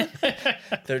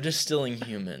 They're distilling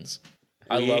humans.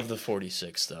 I love the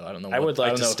 46 though. I don't know. I would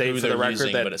like to know state who for the they're record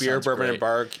using, but that it beer, sounds bourbon,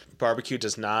 great. and barbecue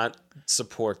does not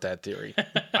support that theory.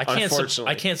 I can't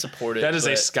support it. That is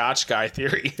a but Scotch Guy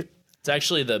theory. It's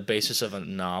actually the basis of a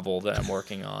novel that I'm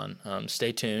working on.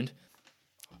 Stay tuned.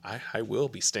 I will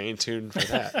be staying tuned for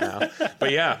that now.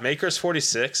 But yeah, Maker's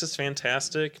 46 is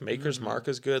fantastic. Maker's Mark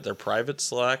is good. They're private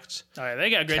select. All right, they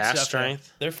got great Cast stuff.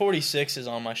 strength. Their 46 is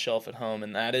on my shelf at home,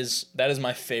 and that is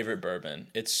my favorite bourbon.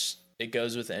 It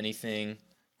goes with anything.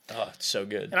 Oh, it's so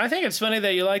good. And I think it's funny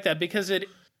that you like that because it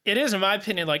is, in my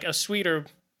opinion, like a sweeter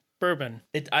bourbon.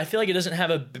 I feel like it doesn't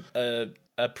have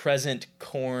a present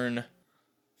corn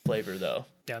flavor though.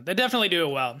 Yeah, they definitely do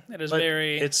it well. It is But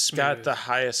very. it's got smooth. the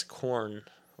highest corn.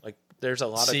 Like there's a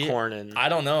lot of corn in. I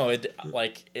don't know. It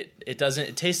doesn't.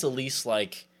 It tastes the least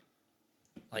like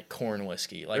corn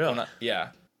whiskey. Like Really?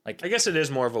 Like I guess it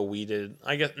is more of a weeded.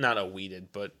 I guess not a weeded,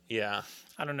 but yeah.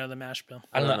 I don't know the mash bill.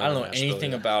 I don't know the mash anything bill,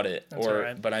 yeah. about it, That's all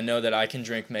right. but I know that I can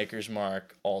drink Maker's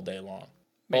Mark all day long.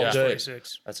 Maybe Yeah.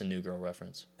 46. That's a New Girl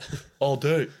reference. All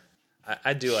day.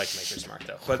 I do like Maker's Mark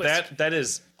though, but that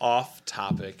is off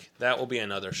topic. That will be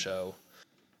another show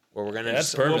where we're gonna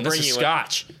That's bourbon. We'll This bring is you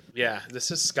Scotch. Yeah, this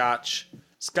is Scotch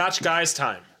Guys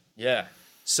time. Yeah.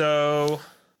 So,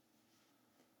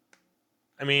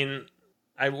 I mean,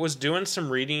 I was doing some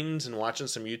readings and watching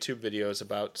some YouTube videos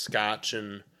about Scotch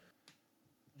and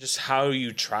just how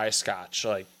you try Scotch.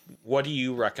 Like, what do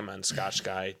you recommend, Scotch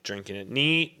Guy? Drinking it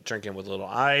neat, drinking with a little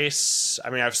ice.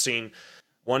 I mean, I've seen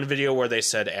one video where they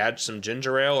said add some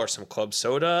ginger ale or some club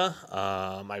soda.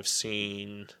 I've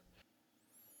seen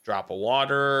drop of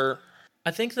water.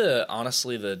 I think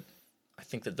honestly, I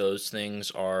think that those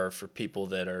things are for people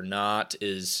that are not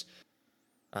as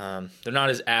they're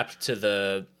not as apt to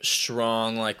the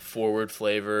strong, like, forward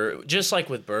flavor. Just like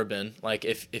with bourbon, like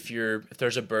if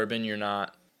there's a bourbon you're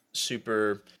not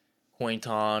super quaint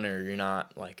on, or you're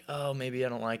not like, oh, maybe I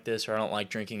don't like this, or I don't like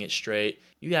drinking it straight,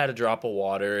 you add a drop of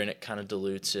water and it kind of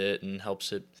dilutes it and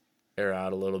helps it air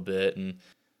out a little bit.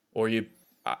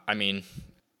 I mean,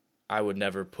 I would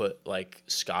never put like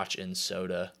Scotch in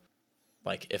soda.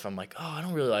 Like, if I'm like, oh, I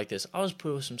don't really like this, I'll just put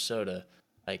it with some soda.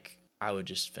 Like, I would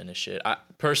just finish it.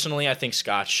 Personally, I think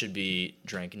Scotch should be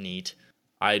drank neat.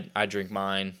 I drink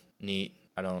mine neat.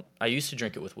 I used to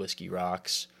drink it with whiskey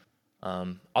rocks.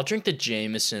 I'll drink the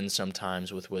Jameson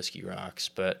sometimes with whiskey rocks,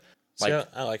 but like, See,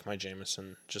 I like my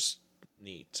Jameson just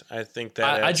neat. I think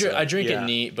that I drink it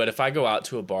neat. But if I go out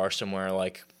to a bar somewhere,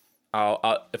 like,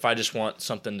 if I just want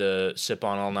something to sip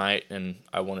on all night and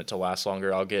I want it to last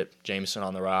longer, I'll get Jameson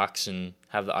on the rocks and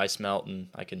have the ice melt, and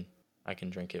I can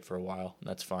drink it for a while, and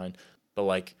that's fine. But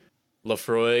like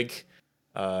Lafroig,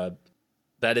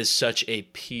 that is such a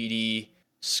peaty,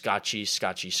 scotchy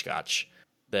Scotch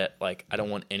that, like, I don't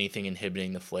want anything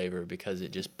inhibiting the flavor because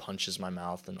it just punches my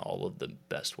mouth in all of the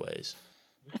best ways.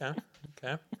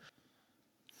 Okay.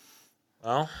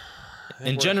 Well,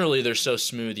 and generally they're so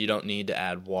smooth you don't need to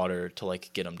add water to,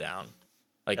 like, get them down.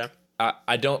 Like, okay.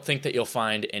 I don't think that you'll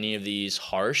find any of these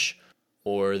harsh,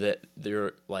 or that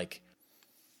they're like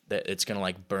that it's gonna,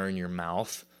 like, burn your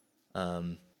mouth. I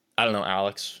don't know,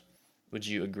 Alex, would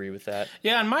you agree with that?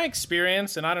 Yeah, in my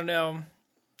experience, and I don't know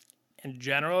in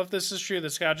general if this is true, the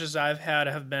scotches I've had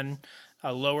have been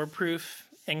lower proof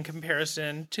in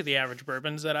comparison to the average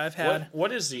bourbons that I've had.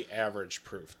 What is the average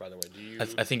proof, by the way? Do you?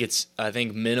 I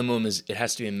think minimum it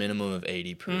has to be a minimum of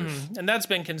 80 proof. Mm-hmm. And that's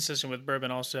been consistent with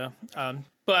bourbon also.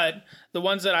 But the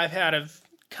ones that I've had have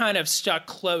kind of stuck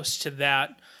close to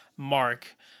that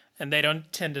mark, and they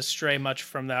don't tend to stray much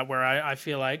from that, where I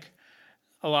feel like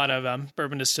a lot of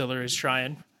bourbon distilleries try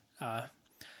and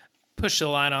push the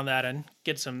line on that and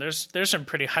get some. There's some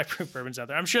pretty high proof bourbons out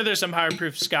there. I'm sure there's some higher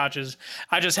proof scotches.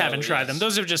 I just haven't tried them.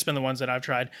 Those have just been the ones that I've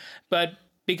tried. But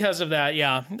because of that,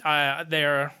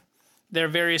 they're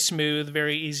very smooth,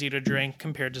 very easy to drink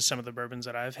compared to some of the bourbons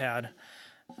that I've had.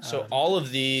 So all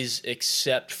of these,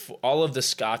 all of the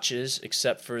scotches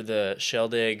except for the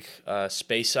Sheldig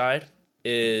Speyside,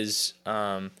 is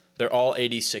they're all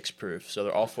 86 proof. So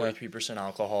they're all 43%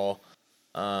 alcohol.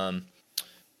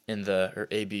 In the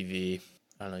ABV,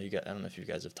 I don't know if you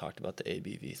guys have talked about the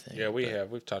ABV thing. Yeah, we have.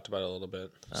 We've talked about it a little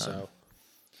bit.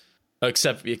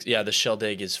 Except, the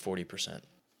Sheldig is 40%.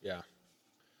 Yeah.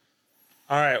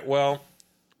 All right. Well,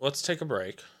 let's take a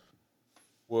break.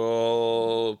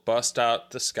 We'll bust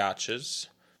out the scotches.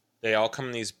 They all come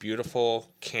in these beautiful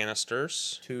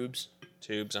canisters. Tubes.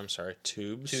 I'm sorry.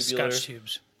 Tubes. Scotch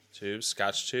tubes.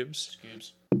 Scotch tubes.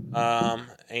 Tubes.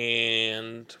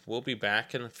 And we'll be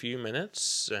back in a few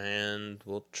minutes, and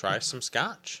we'll try some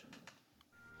scotch.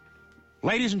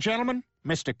 Ladies and gentlemen,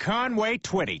 Mr. Conway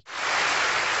Twitty.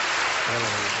 Hello.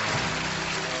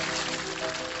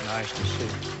 Nice to see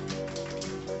you.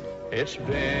 It's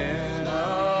been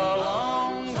a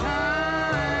long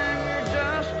time. You're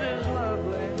just as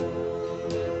lovely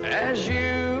as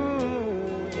you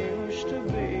used to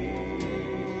be.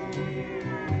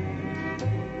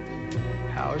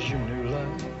 How's your new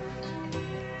love?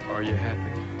 Are you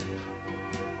happy?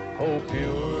 Hope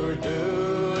you're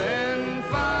doing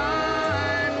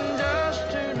fine. Just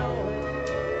to know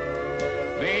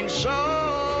it means so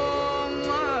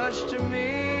much to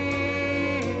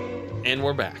me. And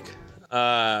we're back.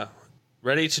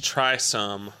 Ready to try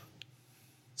some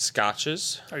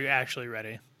scotches. Are you actually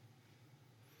ready?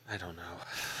 I don't know.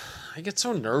 I get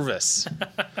so nervous.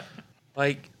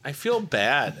 Like, I feel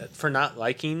bad for not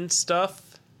liking stuff.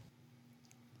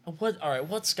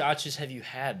 What scotches have you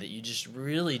had that you just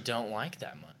really don't like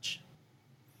that much?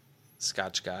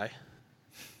 Scotch Guy.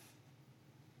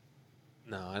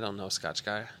 No, I don't know Scotch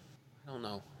Guy. I don't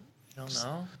know. You don't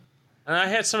know? And I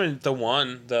had some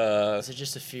Is it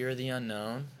just a fear of the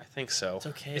unknown? I think so. It's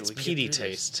okay. It's we can peaty get through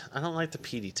taste. I don't like the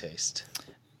peaty taste.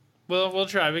 Well, we'll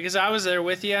try, because I was there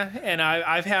with you, and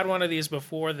I've had one of these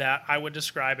before that I would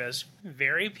describe as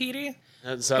very peaty.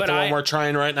 Is that the one we're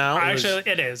trying right now? Actually,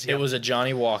 it is. Yeah. It was a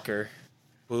Johnny Walker.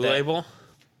 Blue That- Label.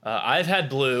 I've had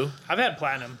blue, I've had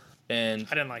platinum. and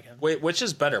I didn't like it. Wait, which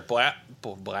is better?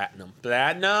 Platinum.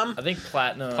 Platinum? I think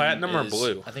platinum. Platinum or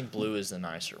blue? I think blue is the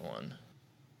nicer one.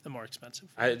 The more expensive.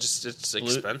 It's Blue-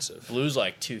 expensive. Blue's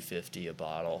like $2.50 a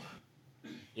bottle.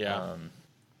 Yeah. All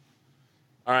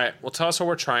right. Well, tell us what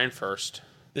we're trying first.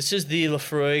 This is the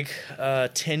Lafroig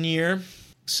 10-year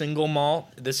single malt.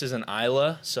 This is an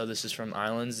Isla, so this is from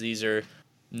Islands. These are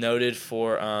noted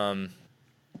for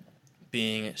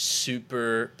being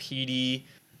super peaty,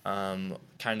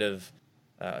 kind of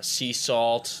sea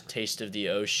salt, taste of the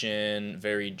ocean,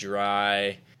 very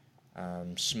dry,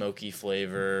 smoky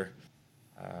flavor.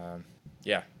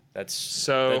 Yeah,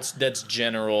 that's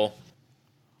general.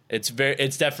 It's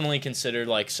definitely considered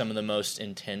like some of the most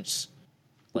intense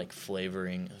like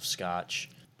flavoring of Scotch.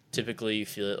 Typically you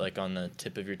feel it like on the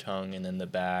tip of your tongue and then the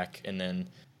back, and then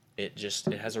it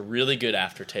has a really good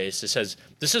aftertaste.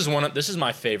 This is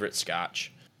my favorite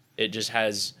Scotch. It just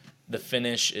has, the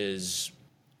finish is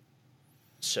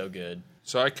so good.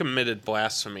 So I committed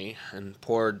blasphemy and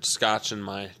poured Scotch in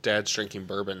my dad's drinking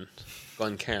bourbon,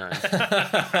 Glencairn.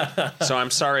 So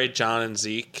I'm sorry, John and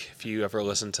Zeke, if you ever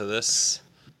listen to this.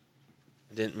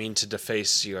 I didn't mean to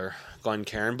deface your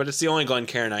Glencairn, but it's the only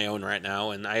Glencairn I own right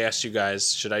now. And I asked you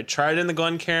guys, should I try it in the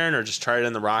Glencairn or just try it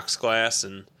in the rocks glass?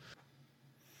 And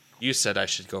you said I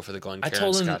should go for the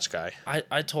Glencairn Scotch guy.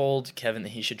 I told Kevin that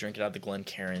he should drink it out of the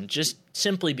Glencairn, just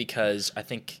simply because I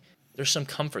think there's some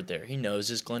comfort there. He knows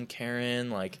his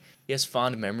Glencairn, like he has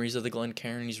fond memories of the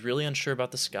Glencairn. He's really unsure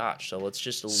about the Scotch, so let's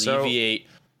just alleviate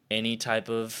any type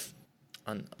of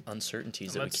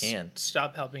uncertainties that we can.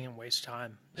 Stop helping him waste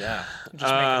time. Yeah.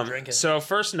 Just make him drink it. So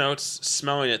first notes,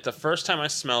 smelling it. The first time I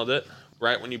smelled it,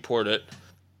 right when you poured it,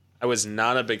 I was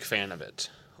not a big fan of it.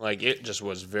 Like, it just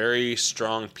was very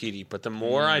strong peaty. But the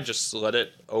more I just let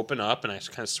it open up and I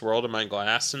kind of swirled in my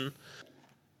glass, and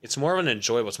it's more of an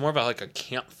enjoyable. It's more of like a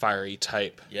campfire-y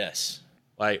type. Yes.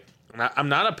 Like, I'm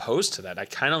not opposed to that. I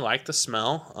kind of like the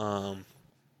smell.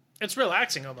 It's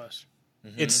relaxing almost.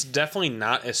 It's definitely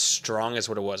not as strong as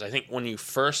what it was. I think when you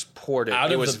first poured it, Out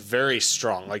it of was the- very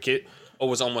strong. Like, it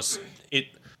was almost... It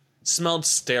smelled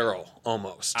sterile,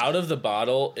 almost. Out of the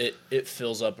bottle, it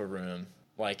fills up a room.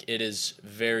 Like, it's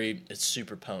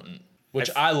super potent,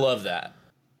 which I love that.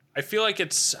 I feel like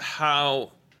it's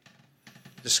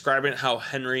describing how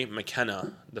Henry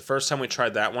McKenna, the first time we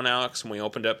tried that one, Alex, and we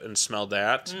opened up and smelled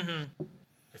that,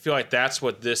 I feel like that's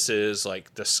what this is,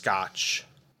 like the Scotch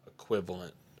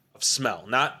equivalent of smell,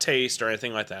 not taste or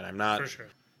anything like that. I'm not, For sure.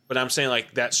 but I'm saying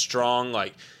like that strong,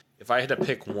 like if I had to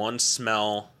pick one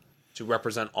smell to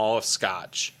represent all of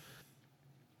Scotch,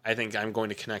 I think I'm going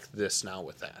to connect this now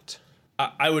with that.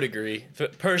 I would agree.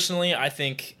 Personally, I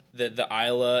think that the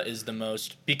Isla is the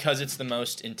most, because it's the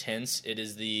most intense, it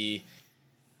is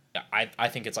I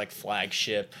think it's like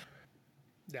flagship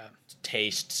Yeah.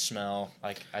 taste, smell.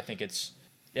 Like, I think it's,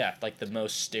 like the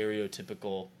most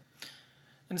stereotypical.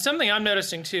 And something I'm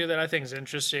noticing too that I think is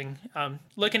interesting,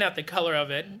 looking at the color of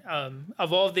it,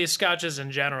 of all of these scotches in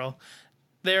general,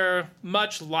 they're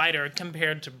much lighter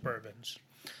compared to bourbons.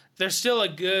 They're still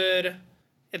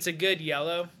it's a good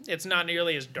yellow. It's not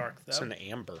nearly as dark though. It's an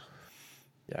amber.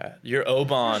 Yeah. Your It's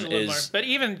Oban a little more- is, but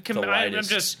even the I'm lightest.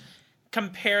 just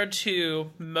compared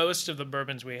to most of the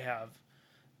bourbons we have,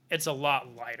 it's a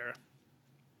lot lighter.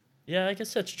 yeah, I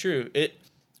guess that's true.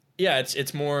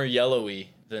 It's more yellowy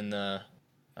than the,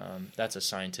 that's a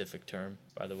scientific term,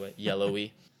 by the way,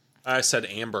 yellowy. I said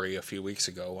ambery a few weeks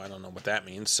ago. I don't know what that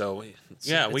means. So, yeah, it's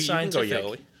you can go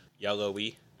scientific.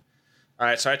 yellowy. All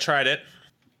right, so I tried it.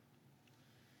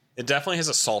 It definitely has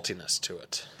a saltiness to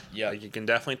it. Yeah. Like, you can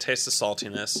definitely taste the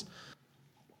saltiness.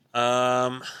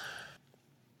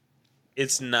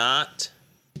 It's not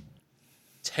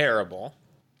terrible.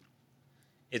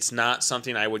 It's not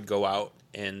something I would go out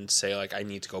and say, like, I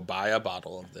need to go buy a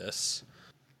bottle of this.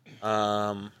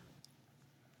 I'm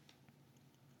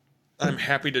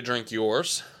happy to drink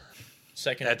yours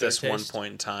Second at or third this one taste.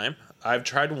 point in time. I've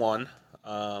tried one.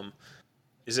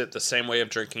 Is it the same way of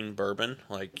drinking bourbon?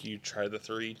 Like, you try the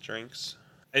 3 drinks?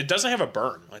 It doesn't have a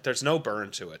burn. Like, there's no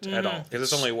burn to it at all. Because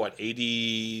it's only,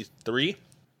 83?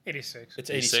 86. It's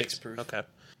 86 proof. Okay.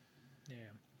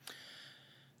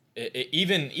 Yeah.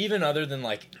 Even other than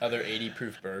like other 80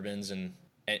 proof bourbons and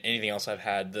anything else I've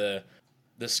had, the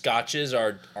scotches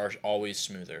are always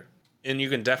smoother. And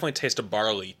you can definitely taste a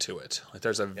barley to it. Like,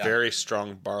 there's a very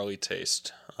strong barley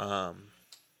taste.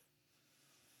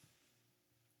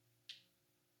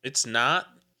 It's not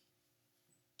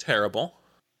terrible.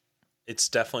 It's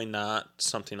definitely not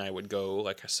something I would go,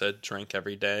 like I said, drink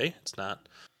every day. It's not.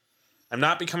 I'm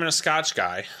not becoming a Scotch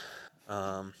guy.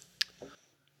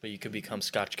 but you could become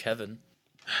Scotch Kevin.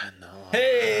 No.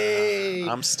 Hey,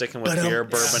 I'm sticking with beer,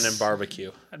 bourbon, and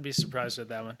barbecue. I'd be surprised at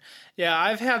that one. Yeah,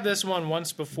 I've had this one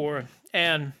once before,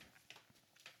 and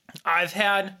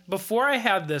before I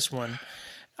had this one,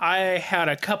 I had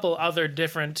a couple other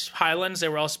different Highlands. They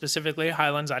were all specifically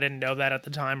Highlands. I didn't know that at the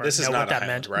time or This is know not what a that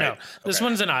Highland, meant. right? No, this Okay.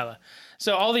 one's an Isla.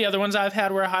 So all the other ones I've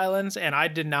had were Highlands, and I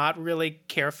did not really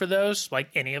care for those, like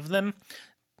any of them.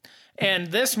 And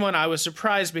this one, I was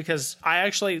surprised because I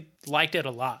actually liked it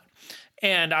a lot.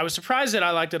 And I was surprised that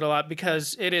I liked it a lot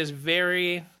because it is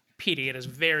very peaty. It is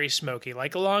very smoky.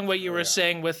 Like along what you were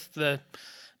saying with the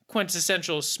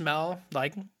quintessential smell,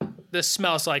 like this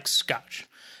smells like Scotch.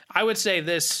 I would say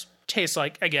this tastes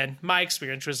like, again, my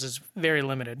experience was very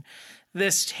limited.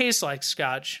 This tastes like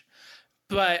Scotch,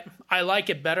 but I like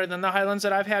it better than the Highlands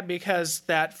that I've had because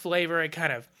that flavor, it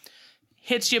kind of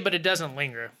hits you, but it doesn't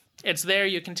linger. It's there,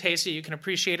 you can taste it, you can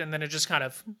appreciate it, and then it just kind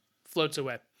of floats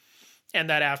away. And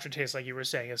that aftertaste, like you were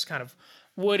saying, is kind of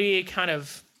woody, kind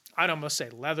of, I'd almost say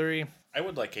leathery. I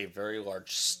would like a very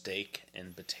large steak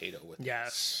and potato with this.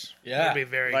 Yes. Yeah. It'd be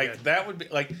very Like good. that would be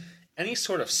like any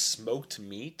sort of smoked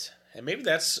meat, and maybe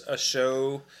that's a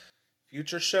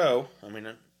future show. I mean,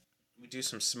 we do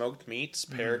some smoked meats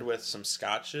paired with some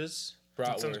scotches.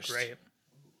 That sounds Bratwurst. great.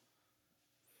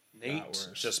 Nate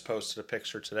Bratwurst. just posted a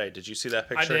picture today. Did you see that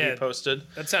picture did. he posted?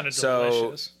 That sounded So-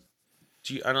 delicious.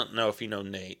 I don't know if you know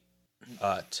Nate.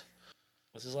 What's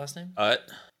his last name?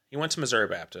 He went to Missouri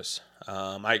Baptist.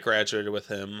 I graduated with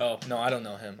him. Oh no, I don't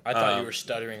know him. I thought you were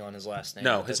stuttering on his last name.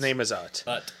 No, but his that's- name is Ut.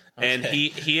 Ut. And Okay.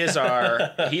 he is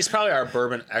he's probably our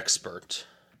bourbon expert.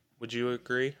 Would you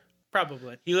agree?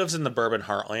 Probably. He lives in the bourbon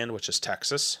heartland, which is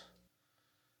Texas.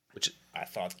 Which I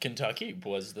thought Kentucky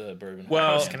was the bourbon. I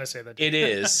well, was going to say that. it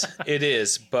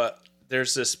is, but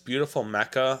there's this beautiful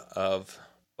mecca of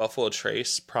Buffalo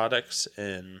Trace products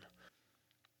in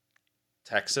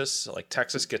Texas. Like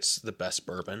Texas gets the best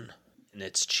bourbon and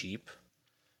it's cheap.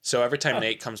 So every time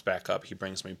Nate comes back up, he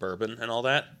brings me bourbon and all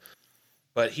that.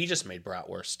 But he just made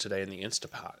bratwurst today in the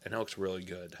Instapot, and it looks really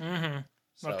good. Mm-hmm.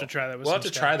 So We'll have to try that with we'll some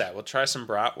have to try scotch. that. We'll try some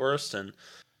bratwurst and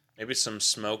maybe some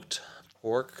smoked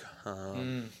pork.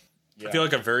 I feel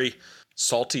like a very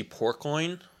salty pork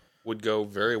loin would go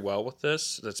very well with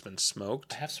this. That's been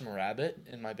smoked. I have some rabbit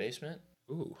in my basement.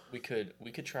 Ooh, We could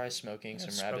try smoking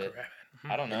some Smoke a rabbit. rabbit.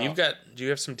 I don't know. do you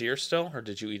have some deer still, or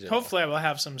did you eat it? all? Hopefully I will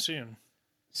have some soon.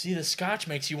 See, the Scotch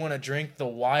makes you want to drink the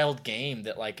wild game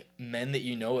that like men that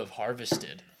you know have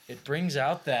harvested. It brings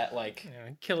out that like You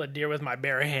know, kill a deer with my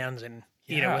bare hands and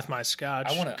eat it Yeah. with my scotch.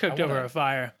 I cooked wanna- over a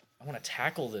fire. I want to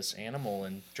tackle this animal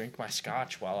and drink my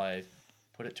Scotch while I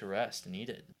put it to rest and eat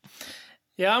it.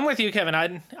 Yeah, I'm with you, Kevin.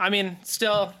 I mean,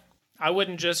 still, I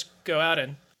wouldn't just go out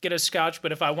and get a scotch,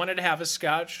 but if I wanted to have a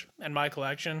scotch in my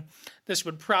collection, this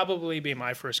would probably be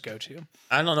my first go-to.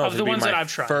 I don't know Of if the it'd be ones my that I've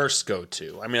tried. first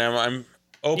go-to. I mean, I'm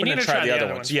open need to to try try the the other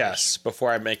other ones. ones Yes,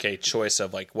 before I make a choice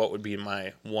of like what would be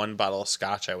my one bottle of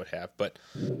scotch I would have. But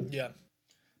Yeah.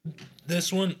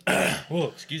 This one, whoa,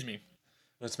 excuse me.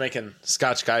 it's making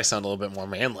Scotch Guy sound a little bit more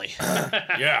manly.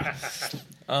 Yeah.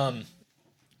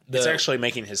 It's actually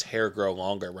making his hair grow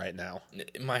longer right now.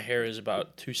 My hair is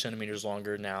about 2 centimeters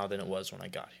longer now than it was when I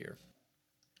got here.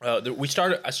 I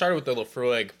started with the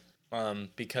Lafroig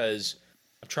because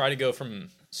I've tried to go from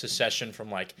succession from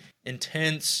like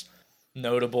intense,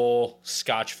 notable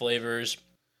Scotch flavors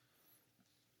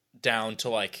down to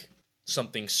like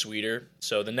something sweeter.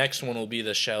 So the next one will be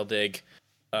the Sheldig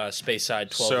Speyside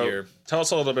 12-year. So tell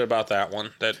us a little bit about that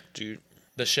one. That you,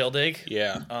 The Sheldig.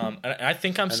 yeah. And I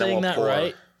think I'm then saying we'll that pour.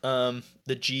 right.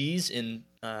 The G's in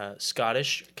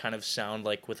Scottish kind of sound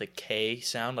like with a K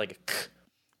sound, like a k.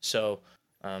 So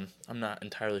I'm not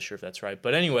entirely sure if that's right.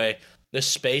 But anyway, the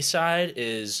Speyside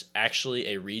is actually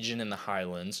a region in the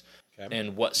Highlands. Okay.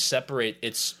 And what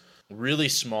it's really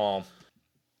small.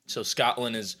 So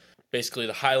Scotland is basically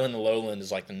the Highland and Lowland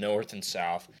is like the north and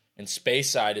south. And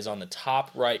Speyside is on the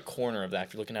top right corner of that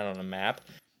if you're looking at it on a map.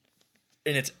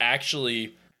 And it's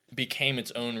actually became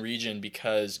its own region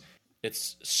because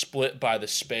it's split by the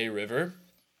Spey River,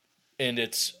 and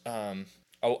it's the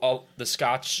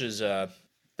Scotches that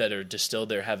are distilled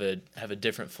there have a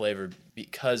different flavor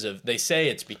because of the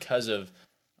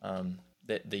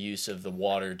use of the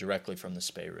water directly from the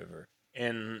Spey River.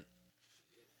 And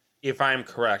if I'm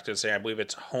correct in saying, I believe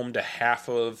it's home to half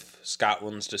of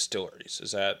Scotland's distilleries.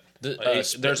 Is that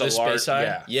there's a large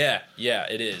Speyside? Yeah,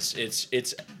 it is.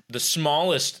 It's the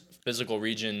smallest physical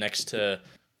region next to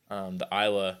the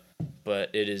Isla,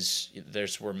 but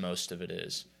there's where most of it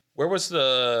is. Where was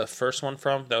the first one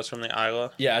from? That was from the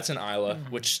Isla. Yeah, it's an Isla,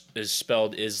 which is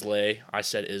spelled Islay. I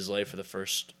said Islay for the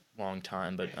first long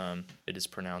time, but it is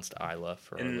pronounced Isla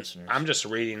for our listeners. I'm just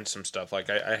reading some stuff. Like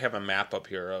I have a map up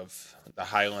here of the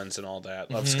Highlands and all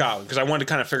that of Scotland because I wanted to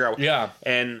kind of figure out. Yeah.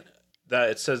 And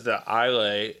it says that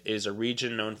Islay is a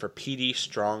region known for peaty,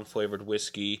 strong flavored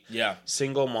whiskey. Yeah.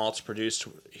 Single malts produced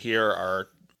here are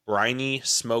briny,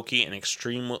 smoky, and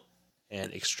extremely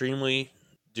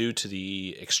due to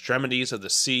the extremities of the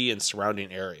sea and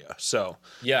surrounding area. So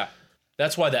Yeah.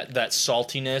 That's why that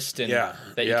saltiness and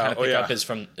that you kind of pick up is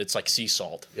from, it's like sea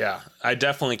salt. yeah, I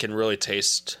definitely can really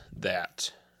taste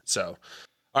that. So,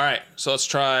 all right, so let's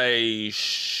try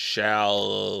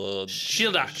Shieldach.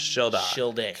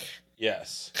 Shieldach.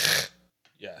 Yes.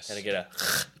 Yes. Gotta get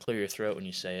clear your throat when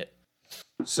you say it.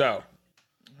 So,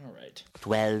 All right.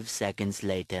 12 seconds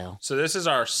later. so this is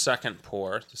our second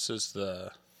pour. This is the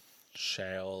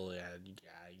shell.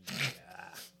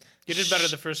 You did better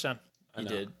the first time. You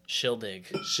did. Shildig.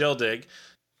 Shildig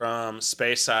from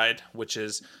Speyside, which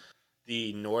is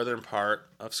the northern part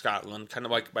of Scotland, kind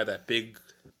of like by that big,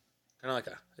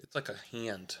 it's like a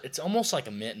hand. It's almost like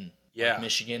a mitten. Yeah. Like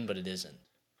Michigan, but it isn't.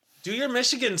 Do your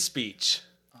Michigan speech.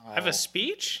 I have a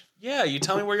speech? Yeah, you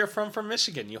tell me where you're from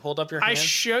Michigan. You hold up your I hand.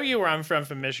 show you where I'm from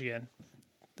Michigan.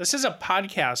 This is a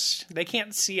podcast. They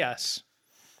can't see us.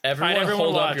 Everyone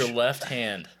hold watch. up your left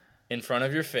hand in front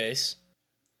of your face.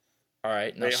 All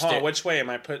right. Now Wait, hold on. Which way? Am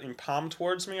I putting palm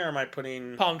towards me or am I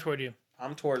putting Palm toward you.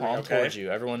 palm toward me? palm Okay. towards you.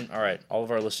 Everyone. All right. All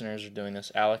of our listeners are doing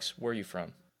this. Alex, where are you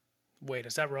from? Wait,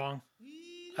 is that wrong?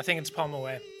 I think it's palm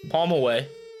away. Palm away.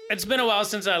 It's been a while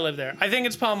since I lived there. I think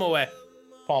it's palm away.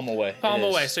 Palm away. Palm It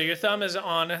is. away. So your thumb is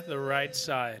on the right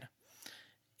side.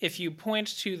 If you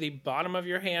point to the bottom of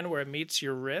your hand where it meets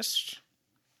your wrist,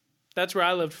 that's where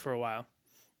I lived for a while.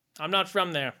 I'm not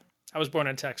from there. I was born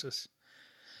in Texas.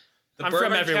 The I'm bourbon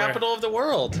from everywhere. capital of the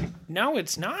world. No,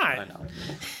 it's not. I know.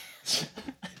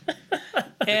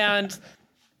 And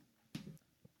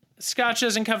Scotch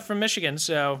doesn't come from Michigan,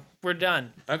 so we're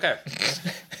done. Okay.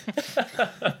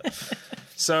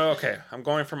 Okay, I'm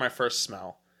going for my first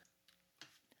smell.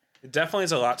 It definitely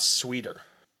is a lot sweeter.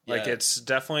 Like Yeah. it's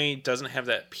definitely doesn't have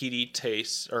that peaty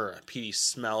taste or a peaty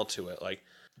smell to it. Like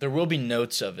There will be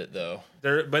notes of it though.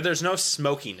 but there's no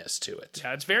smokiness to it.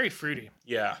 Yeah, it's very fruity.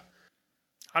 Yeah.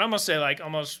 I'd almost say like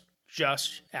almost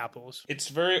just apples. It's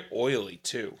very oily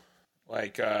too.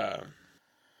 Like I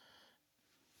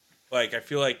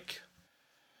feel like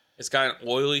it's got an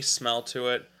oily smell to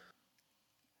it.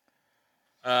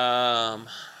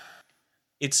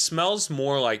 It smells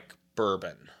more like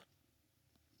bourbon.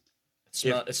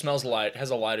 It smells light. Has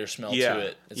a lighter smell Yeah, to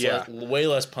it. It's yeah. like way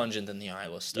less pungent than the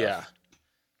Isla stuff. Yeah.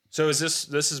 So is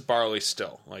this is barley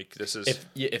still? Like this is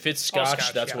If it's All Scotch,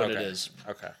 Scotch, that's yeah. what Okay. it is.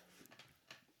 okay.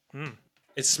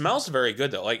 It smells very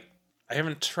good though. Like I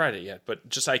haven't tried it yet, but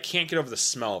just I can't get over the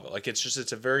smell of it. Like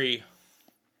it's a very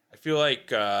I feel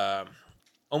like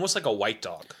almost like a white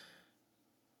dog.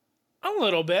 A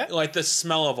little bit. Like the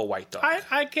smell of a white dog.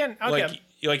 I can. Okay.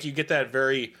 Like you get that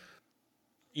very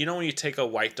you know when you take a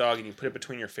white dog and you put it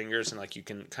between your fingers and like you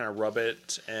can kind of rub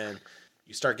it and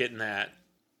you start getting that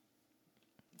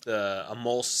the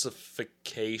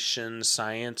emulsification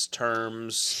science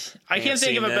terms. I can't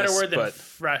think of a better fanciness, word than but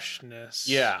freshness.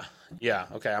 yeah.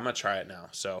 Okay, I'm gonna try it now.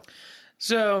 So,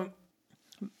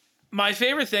 my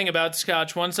favorite thing about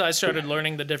Scotch, once I started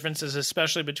learning the differences,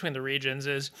 especially between the regions,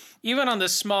 is even on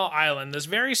this small island, this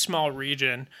very small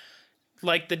region,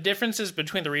 like the differences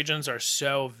between the regions are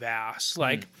so vast.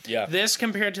 Like yeah. this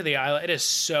compared to the island, it is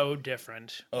so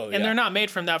different. Oh, and yeah. they're not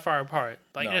made from that far apart.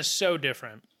 Like No. it is so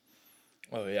different.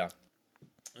 Oh yeah.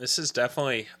 This is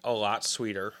definitely a lot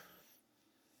sweeter.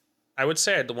 I would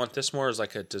say I'd want this more as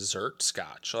like a dessert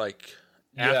Scotch. Like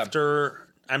Yeah. after,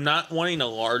 I'm not wanting a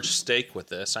large steak with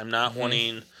this. I'm not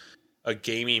wanting a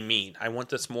gamey meat. I want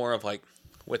this more of like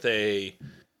with a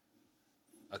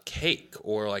cake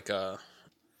or like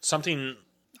something.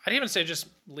 I'd even say just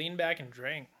lean back and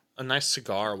drink. A nice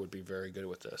cigar would be very good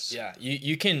with this. Yeah,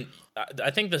 you can.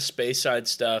 I think the Speyside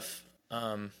stuff.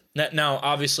 Now,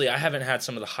 obviously, I haven't had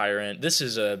some of the higher end. This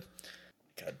is a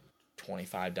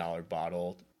 $25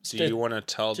 bottle. Do you want to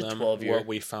tell it's a them 12-year. what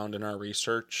we found in our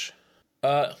research?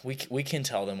 We can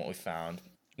tell them what we found.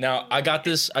 Now, I got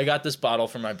this bottle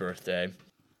for my birthday.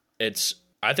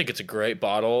 I think it's a great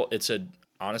bottle. It's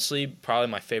honestly probably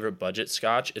my favorite budget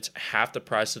Scotch. It's half the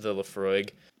price of the Lafroig.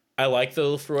 I like the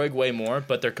Lafroig way more,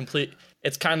 but they're complete.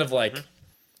 It's kind of like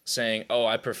saying, "Oh,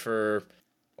 I prefer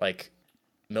like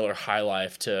Miller High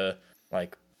Life to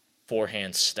like Four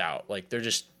Hands Stout." Like they're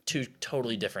just two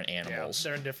totally different animals.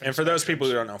 They're in different. And for those spectrums. people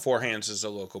who don't know, Four Hands is a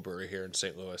local brewery here in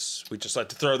St. Louis. We just like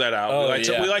to throw that out. Oh,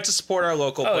 we like to support our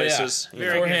local places. Yeah. you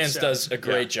know. Four good Hands stuff. does a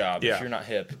great job. Yeah. If you're not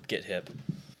hip, get hip.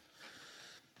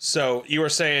 So you were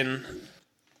saying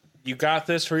you got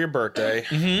this for your birthday.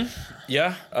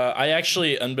 Yeah, I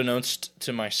actually, unbeknownst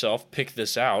to myself, picked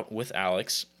this out with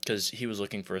Alex because he was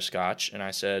looking for a scotch, and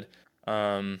I said, get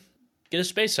a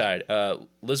Speyside.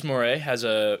 Liz Moray has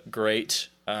a great,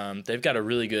 they've got a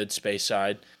really good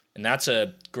Speyside, and that's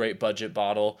a great budget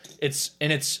bottle. It's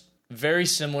very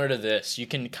similar to this. You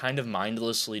can kind of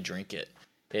mindlessly drink it.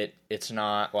 It's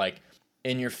not like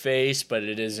in your face, but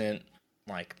it isn't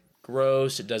like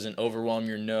gross. It doesn't overwhelm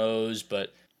your nose,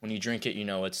 but when you drink it, you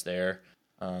know it's there.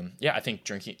 I think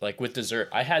drinking, like with dessert,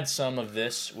 I had some of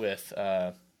this with,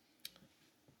 no,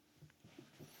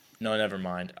 never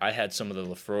mind. I had some of the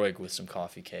Lafroig with some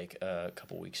coffee cake a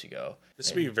couple weeks ago. This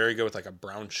would be very good with like a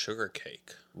brown sugar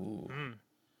cake. Ooh.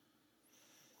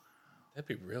 That'd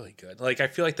be really good. Like, I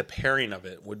feel like the pairing of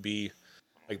it would be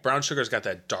like brown sugar's got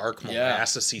that dark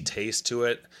molassesy taste to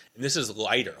it, and this is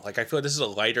lighter. Like, I feel like this is a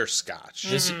lighter scotch.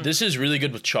 This is really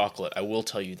good with chocolate. I will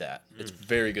tell you that. It's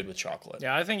very good with chocolate.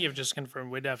 Yeah, I think you've just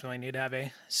confirmed we definitely need to have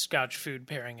a Scotch food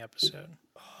pairing episode.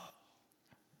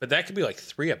 But that could be like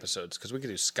 3 episodes because we could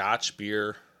do scotch,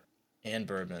 beer, And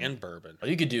bourbon. Oh,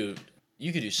 You could do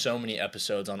so many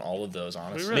episodes on all of those,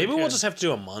 honestly. really maybe we'll could. just have to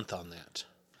do a month on that.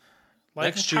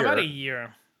 Like, Next how about year- a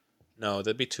year? No,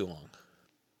 that'd be too long.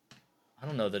 I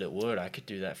don't know that it would. I could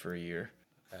do that for a year.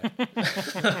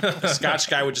 The Scotch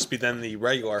guy would just be then the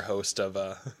regular host of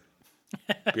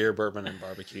beer, bourbon, and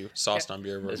barbecue. Sauced on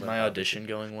beer, bourbon. Is my audition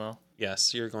going well?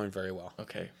 Yes, you're going very well.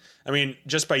 Okay. I mean,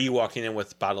 just by you walking in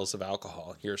with bottles of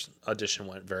alcohol, your audition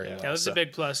went very well. Yeah, that's a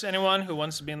big plus. Anyone who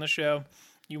wants to be in the show,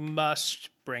 you must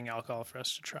bring alcohol for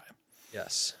us to try.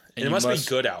 Yes. And And it you must must- be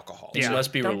good alcohol. You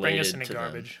must be don't bring us related any to them.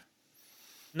 garbage.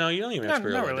 No, you don't even have to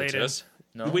be Not related to related. us.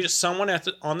 No? We just, someone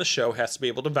on the show has to be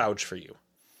able to vouch for you.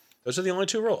 Those are the only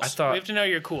 2 rules. I We thought have to know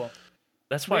you're cool.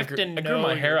 that's why I have grew, to I grew know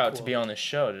my hair you're out to cool. be on this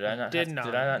show. Did I not? Did Did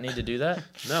not. I not need to do that?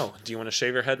 No. Do you want to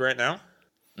shave your head right now?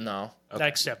 No.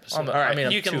 Next episode. I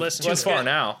mean, you I'm can too, listen too to far it.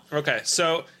 now. Okay,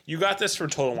 so you got this for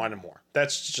Total Wine and More.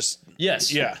 That's just...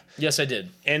 Yes. Yeah. Yes, I did.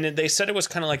 And they said it was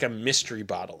kind of like a mystery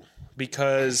bottle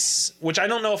because... Which I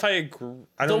don't know if I agree.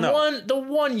 I don't know. The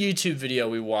one YouTube video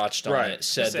we watched on Right. it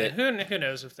said that Who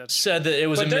knows if that's it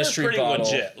was But a they're mystery pretty bottle.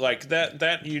 legit. Like that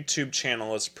YouTube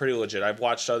channel is pretty legit. I've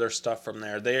watched other stuff from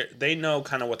there. They know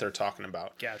kind of what they're talking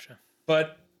about. Gotcha.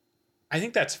 But I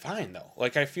think that's fine though.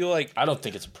 Like I feel like I don't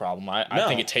think it's a problem. I No.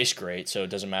 think it tastes great, so it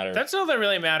doesn't matter. That's all that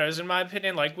really matters, in my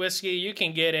opinion. Like whiskey, you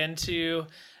can get into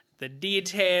the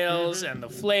details and the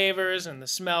flavors and the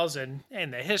smells and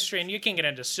the history, and you can get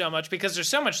into so much because there's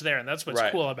so much there, and that's what's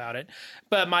Right. cool about it.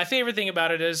 But my favorite thing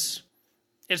about it is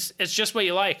it's just what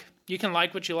you like. You can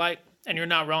like what you like, and you're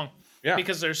not wrong. Yeah.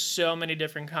 Because there's so many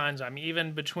different kinds. I mean,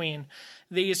 even between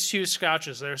these 2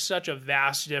 scotches, there's such a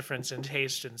vast difference in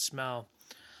taste and smell.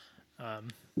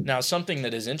 Now, something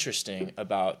that is interesting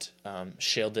about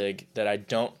Sheldig that I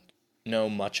don't know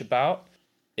much about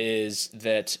is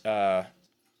that,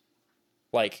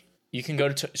 like, you can go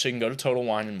to Total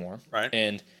Wine and More, Right.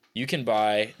 And you can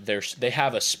buy they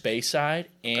have a Speyside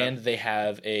and they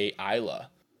have a Isla.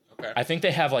 Okay. I think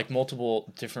they have like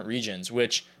multiple different regions,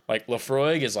 which like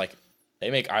Lafroig is like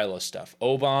they make Isla stuff.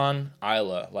 Oban,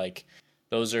 Isla, like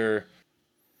those are,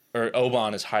 or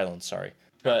Oban is Highland, sorry.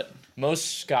 But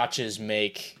most scotches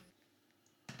make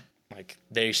like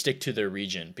they stick to their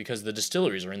region because the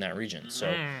distilleries are in that region.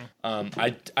 So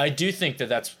I do think that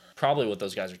that's probably what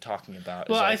those guys are talking about.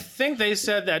 Well, I is think they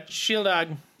said that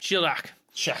Shieldog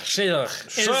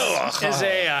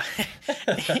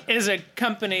is a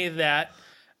company that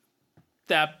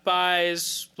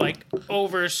buys like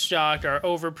overstocked or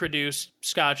overproduced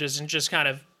scotches and just kind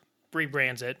of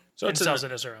rebrands it and it's in sells the-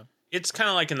 it as their own. it's kind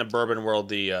of like in the bourbon world.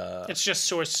 The It's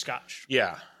just sourced scotch.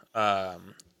 MPG.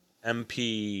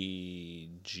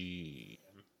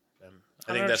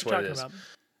 I know think that's you're what it talking is. about.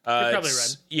 You're probably It's-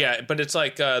 right. Yeah, but it's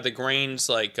like the grains,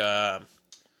 like the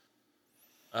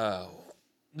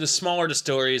smaller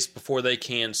distilleries before they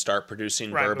can start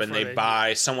producing Right, bourbon, before they they-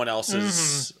 buy someone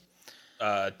else's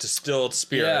distilled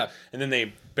spirit, Yeah. and then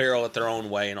they barrel it their own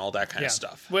way and all that kind Yeah, of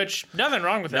stuff. which nothing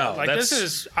wrong with that. No, Like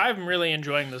that's- I'm really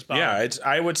enjoying this bottle. Yeah,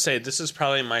 I would say this is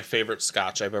probably my favorite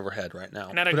Scotch I've ever had right now.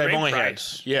 And at a but I've great only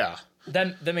price. had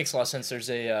that makes a lot of sense. There's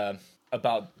a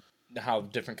about how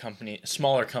different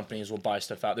smaller companies will buy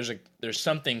stuff out. There's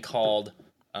something called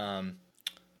I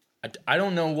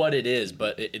don't know what it is,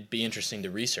 but it'd be interesting to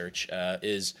research.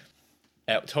 Is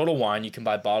at Total Wine you can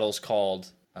buy bottles called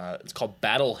it's called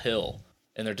Battle Hill,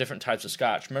 and they're different types of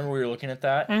Scotch. Remember we were looking at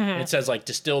that? And it says like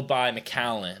distilled by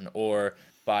Macallan or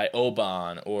by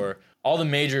Oban or all the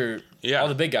major, Yeah. all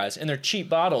the big guys, and they're cheap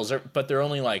bottles, but they're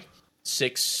only like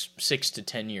six to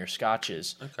 10 year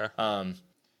scotches. Okay.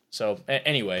 So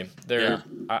anyway, they're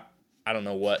I don't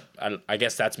know what I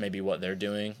guess that's maybe what they're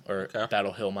doing, or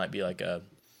Battle Hill might be like a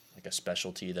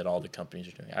specialty that all the companies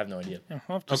are doing. I have no idea.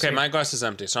 Okay, my glass is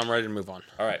empty, so I'm ready to move on.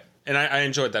 All right. And I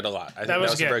enjoyed that a lot. I think that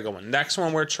was a very good one. Next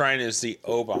one we're trying is the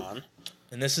Oban.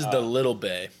 And this is the Little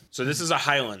Bay. So this is a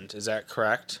Highland, is that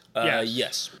correct?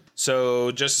 Yes.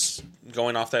 So just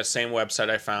going off that same website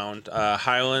I found,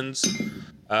 Highlands,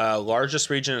 largest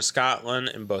region of Scotland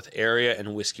in both area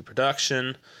and whiskey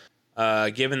production.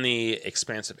 Given the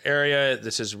expansive area,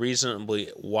 this is reasonably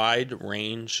wide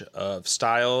range of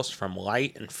styles from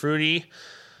light and fruity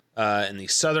in the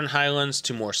southern Highlands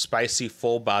to more spicy,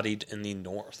 full-bodied in the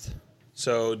north.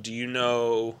 So do you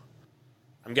know...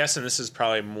 I'm guessing this is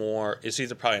probably more... It's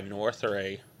either probably a north or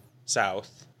a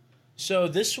south. So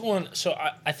this one... So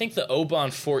I think the Oban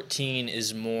 14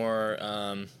 is more...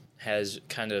 has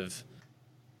kind of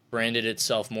branded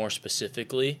itself more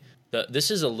specifically.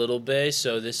 This is a Little Bay,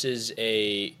 so this is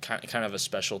a kind of a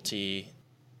specialty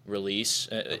release,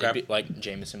 like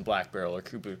Jameson Black Barrel or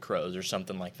Cooper Crows or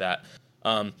something like that.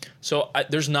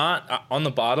 There's not on the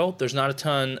bottle. There's not a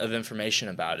ton of information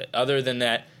about it, other than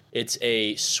that it's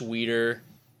a sweeter.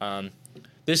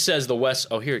 This says the West.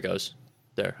 Oh, here it goes.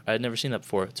 There, I had never seen that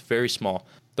before. It's very small.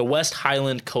 The West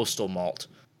Highland Coastal Malt.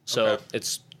 So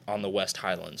it's on the West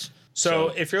Highlands. So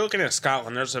if you're looking at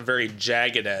Scotland, there's a very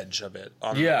jagged edge of it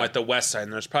on like the west side,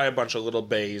 and there's probably a bunch of little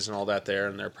bays and all that there,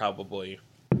 and they're probably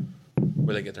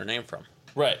where they get their name from.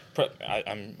 Right.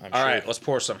 I'm sure. All right, let's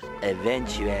pour some.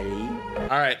 Eventually.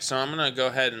 All right, so I'm going to go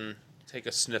ahead and take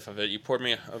a sniff of it. You poured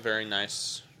me a very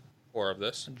nice pour of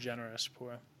this. A generous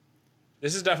pour.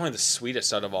 This is definitely the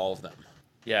sweetest out of all of them.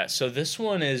 Yeah, so this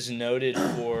one is noted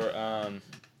for,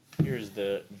 here's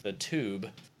the tube.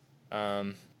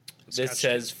 This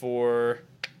says for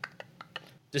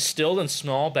distilled in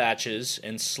small batches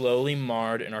and slowly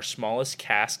marred in our smallest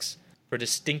casks for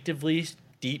distinctively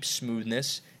deep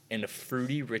smoothness and a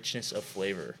fruity richness of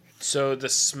flavor. So the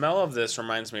smell of this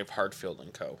reminds me of Hartfield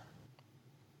 & Co.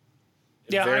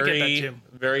 Yeah, I get that too.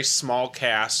 Very small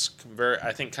cask.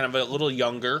 I think kind of a little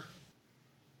younger.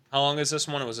 How long is this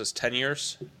one? Was this 10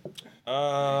 years?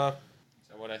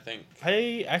 What I think.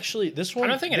 Hey, actually, this one... I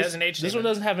don't think it has an age This one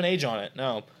doesn't have an age on it,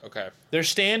 no. Okay. Their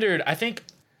standard, I think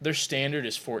their standard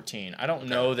is 14. I don't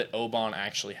know that Oban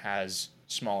actually has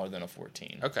smaller than a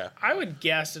 14. Okay. I would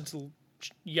guess it's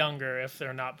younger if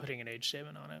they're not putting an age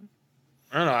statement on it.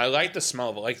 I don't know. I like the smell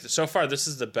of it. Like, so far, this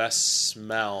is the best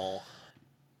smell.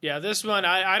 Yeah, this one,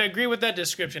 I'd agree with that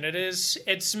description.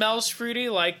 It smells fruity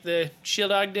like the Shield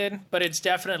Dog did, but it's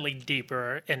definitely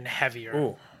deeper and heavier.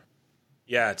 Ooh.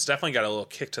 Yeah, it's definitely got a little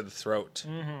kick to the throat.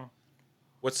 Mm-hmm.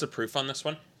 What's the proof on this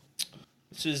one?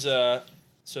 This is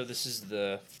this is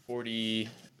the 40.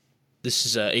 This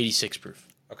is 86 proof.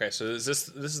 Okay, so this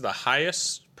is the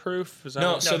highest proof? Is that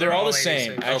No, what? so they're all the 86.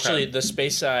 same. Actually, Okay. the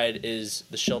Space Side is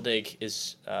the Sheldig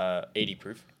is 80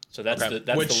 proof. So that's Okay.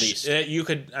 the least. You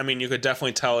could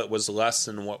definitely tell it was less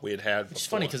than what we had before. It's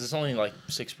funny because it's only like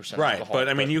 6% right, alcohol. but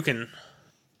I mean you can.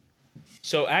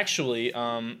 So actually,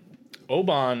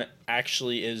 Oban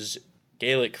actually is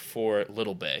Gaelic for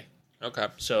Little Bay. Okay.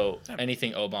 So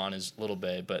anything Oban is Little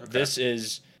Bay, but this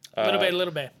is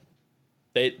Little Bay.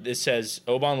 It says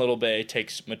Oban Little Bay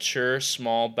takes mature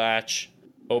small batch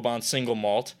Oban single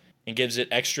malt and gives it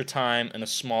extra time in a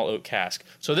small oak cask.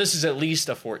 So this is at least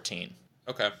a 14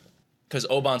 Okay. because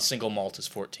Oban single malt is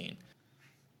 14.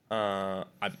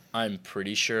 I'm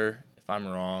pretty sure. If I'm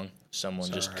wrong, someone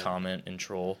just comment and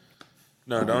troll.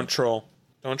 No, don't troll.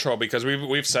 Don't troll, because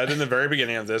we've said in the very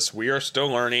beginning of this, we are still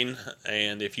learning,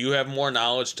 and if you have more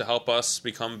knowledge to help us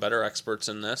become better experts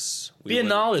in this, Be a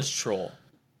knowledge troll.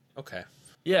 Okay.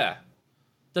 Yeah.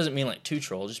 Doesn't mean like two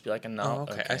troll, just be like a knowledge.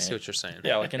 Oh, okay. I see what you're saying.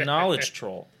 Yeah, like a knowledge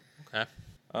troll. Okay.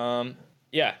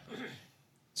 Yeah.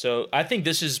 So I think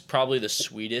this is probably the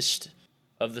sweetest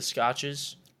of the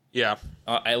scotches. Yeah.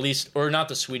 At least, or not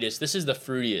the sweetest. This is the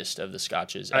fruitiest of the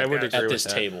scotches. I would agree at with this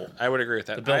that. table. I would agree with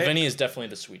that. The Belvini is definitely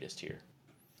the sweetest here.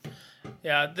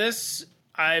 Yeah,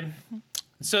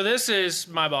 so this is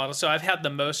my bottle. So I've had the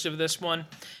most of this one,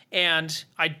 and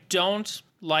I don't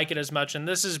like it as much. And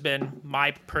this has been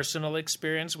my personal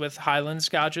experience with Highland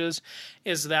scotches,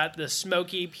 is that the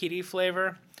smoky, peaty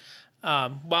flavor,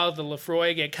 while the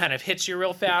Laphroaig, it kind of hits you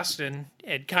real fast and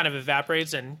it kind of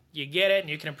evaporates and you get it and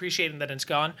you can appreciate it and then it's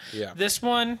gone. Yeah. This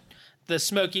one, the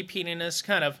smoky peatiness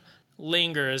kind of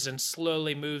lingers and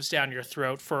slowly moves down your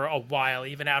throat for a while,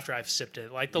 even after I've sipped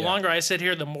it. Like, the longer I sit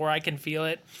here, the more I can feel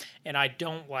it, and I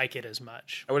don't like it as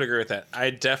much. I would agree with that. I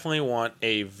definitely want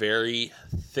a very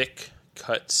thick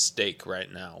cut steak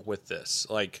right now with this.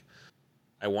 Like,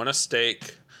 I want a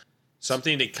steak,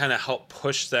 something to kind of help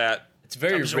push that. It's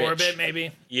very Absorb rich. it,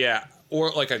 maybe. Yeah,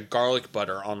 or like a garlic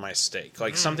butter on my steak,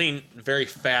 like something very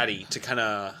fatty to kind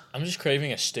of. I'm just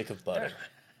craving a stick of butter.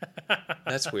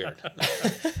 That's weird.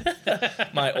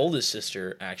 My oldest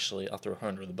sister, actually, I'll throw her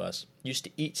under the bus, used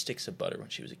to eat sticks of butter when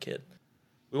she was a kid.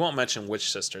 We won't mention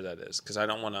which sister that is because I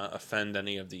don't want to offend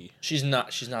any of the. She's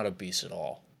not obese at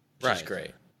all. She's Right.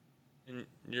 great. And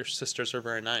your sisters are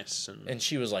very nice, And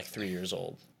she was like 3 years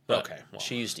old. But Okay, well.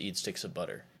 she used to eat sticks of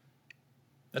butter.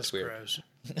 that's weird. Gross.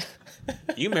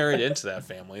 You married into that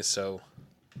family, so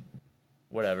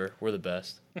Whatever. We're the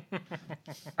best.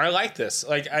 I like this.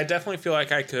 Like, I definitely feel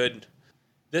like I could.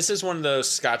 This is one of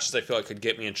those scotches I feel like could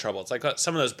get me in trouble. It's like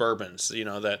some of those bourbons,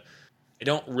 that I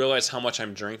don't realize how much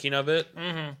I'm drinking of it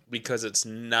because it's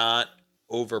not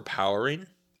overpowering.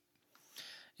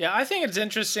 Yeah, I think it's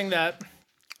interesting that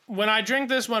when I drink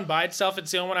this one by itself,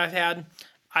 it's the only one I've had.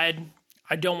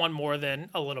 I don't want more than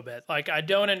a little bit. Like, I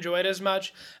don't enjoy it as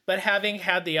much, but having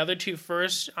had the other two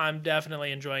first, I'm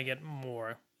definitely enjoying it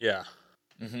more. Yeah.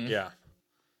 Yeah.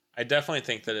 I definitely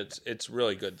think that it's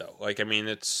really good, though. Like, I mean,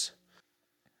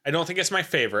 I don't think it's my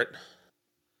favorite.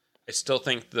 I still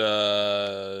think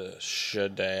the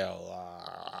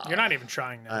Shadale. You're not even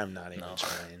trying now. I'm not even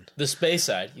trying. The space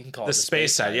side. You can call it The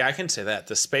space side. Yeah, I can say that.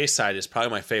 The space side is probably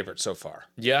my favorite so far.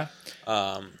 Yeah.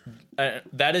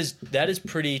 That is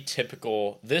pretty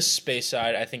typical. This space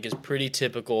side, I think, is pretty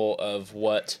typical of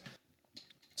what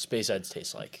space sides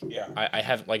taste like. Yeah. I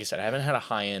haven't, like I said, I haven't had a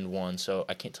high end one, so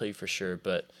I can't tell you for sure,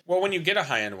 but Well, when you get a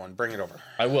high-end one, bring it over.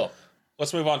 I will.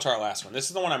 Let's move on to our last one. This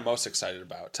is the one I'm most excited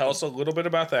about. Tell us a little bit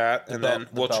about that, and then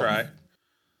we'll try.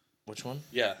 Which one?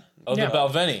 Yeah. Oh, Yeah. the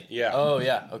Balvenie. Yeah. Oh,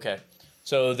 yeah. Okay.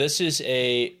 So this is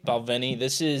a Balvenie.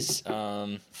 This is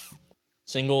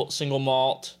single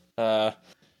malt.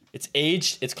 It's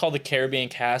aged. It's called the Caribbean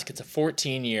Cask. It's a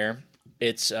 14-year.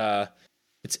 It's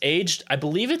aged. I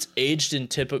believe it's aged in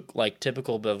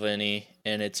typical Balvenie,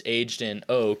 and it's aged in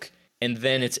oak, and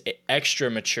then it's extra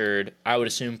matured. I would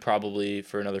assume probably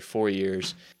for another 4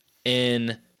 years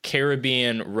in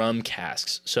Caribbean rum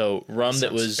casks. So rum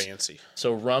that was fancy.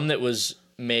 So rum that was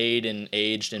made and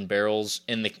aged in barrels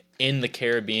in the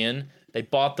Caribbean. They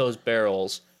bought those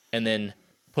barrels and then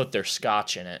put their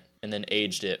scotch in it and then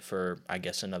aged it for, I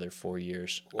guess, another 4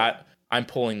 years. I'm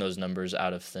pulling those numbers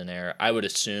out of thin air. I would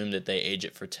assume that they age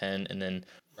it for 10 and then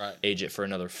age it for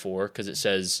another 4 because it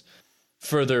says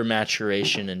further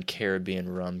maturation in Caribbean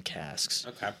rum casks.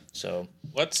 Okay. So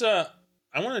Let's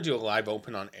I want to do a live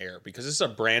open on air because this is a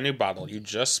brand new bottle. You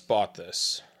just bought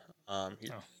this.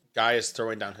 Guy is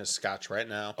throwing down his scotch right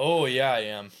now. oh yeah, I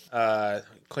am.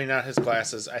 Cleaning out his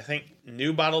glasses. I think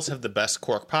new bottles have the best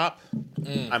cork pop.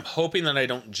 I'm hoping that I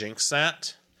don't jinx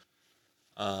that.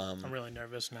 I'm really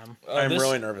nervous now. I'm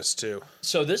really nervous too.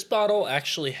 So this bottle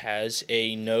actually has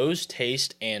a nose,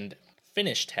 taste, and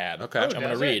finish tab. Okay. Which I'm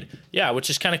going does to read. Yeah, which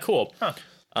is kind of cool.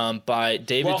 Huh. By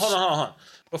David. Well, hold on.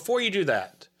 Before you do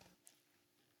that,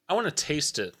 I want to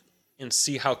taste it and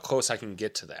see how close I can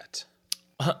get to that.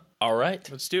 All right.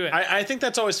 Let's do it. I think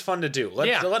that's always fun to do.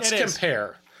 Let's it is.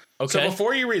 compare. Okay. So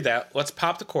before you read that, let's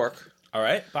pop the cork All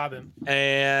right. Bob him.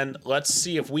 and let's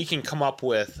see if we can come up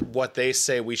with what they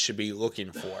say we should be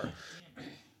looking for.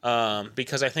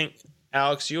 Because I think,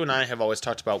 Alex, you and I have always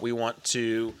talked about we want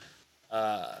to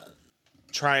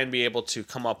try and be able to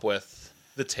come up with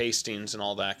the tastings and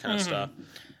all that kind of stuff.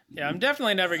 Yeah, I'm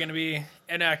definitely never going to be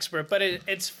an expert, but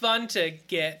it's fun to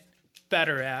get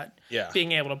better at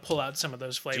being able to pull out some of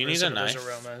those flavors, Do you need a some of knife? those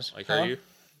aromas. Like, are you?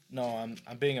 No,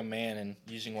 I'm being a man and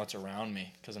using what's around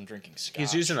me because I'm drinking scotch.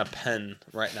 He's using a pen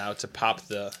right now to pop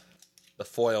the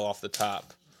foil off the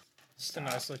top. It's a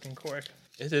nice looking cork.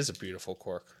 It is a beautiful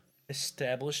cork.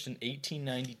 Established in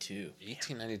 1892.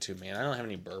 1892, man. I don't have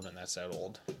any bourbon that's that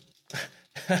old.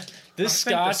 This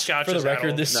think the scotch, scotch for the is that record,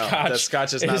 old. this No, scotch, the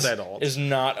scotch is not that old. Is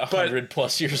not 100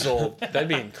 plus years old. That'd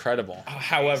be incredible.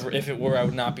 However, if it were, I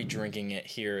would not be drinking it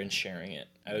here and sharing it.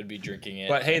 I would be drinking it.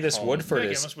 But hey, this at home. Woodford I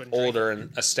is almost wouldn't drink older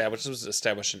and established. It was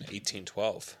established in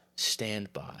 1812.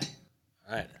 Stand by.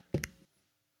 All right.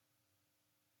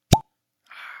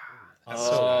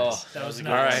 Oh, That was All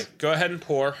nice. right. Go ahead and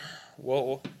pour.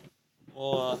 We'll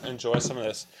enjoy some of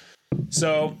this.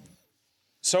 So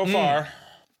far,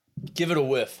 give it a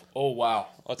whiff. Oh wow,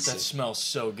 Let's that see. smells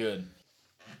so good.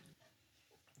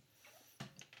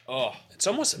 Oh it's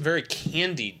almost very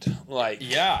candied. Like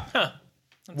yeah,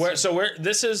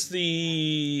 this is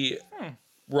the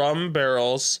rum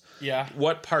barrels. yeah.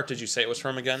 What part did you say it was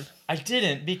from again? I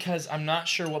didn't because I'm not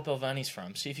sure what Balvenie's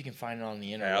from. See if you can find it on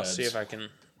the internet. I'll see if I can.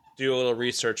 do a little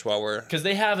research while we're Because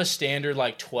they have a standard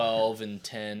like 12 and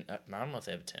 10. I don't know if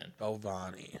they have a 10.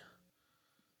 Belvani.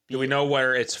 Do we know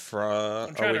where it's from?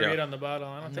 I'm trying we to read don't. on the bottle.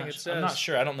 I don't think it says. I'm not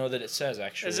sure. I don't know that it says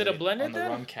actually. Is it a blended on the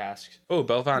then? rum casks? Oh,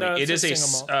 Belvani. No, it it's is a a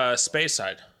single malt. space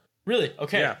side. Really?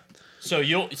 Okay. Yeah. So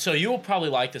you'll probably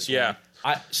like this Yeah.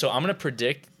 one. So I'm gonna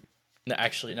predict. No,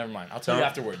 actually, never mind. I'll tell you Don't.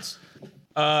 afterwards.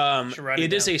 Should write it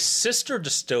It is down. a sister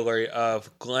distillery of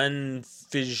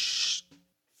Glenfiddich.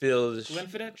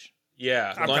 Glenfiddich?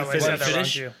 Yeah, I probably said that wrong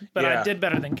Glenfiddich? too. But Yeah. I did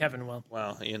better than Kevin will.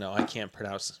 Well, I can't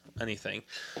pronounce anything.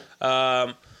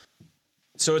 So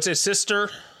it's a sister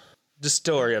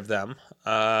distillery of them.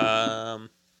 Oh,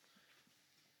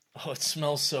 it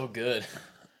smells so good.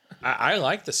 I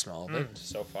like the smell of it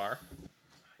so far.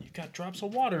 You've got drops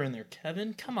of water in there,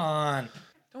 Kevin. Come on.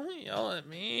 Don't yell at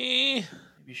me. Maybe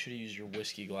you should have used your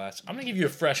whiskey glass. I'm gonna give you a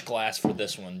fresh glass for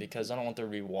this one because I don't want there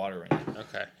to be water in it.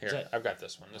 Okay, here. that- I've got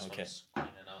this one. This Okay. one's clean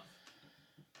enough.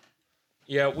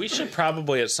 Yeah, we should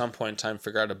probably at some point in time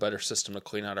figure out a better system to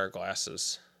clean out our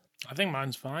glasses. I think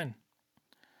mine's fine.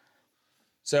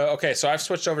 So I've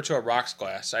switched over to a rocks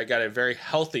glass. I got a very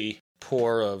healthy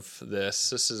pour of this.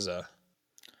 This is a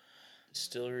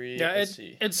Distillery. Yeah, let's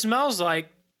see. it smells like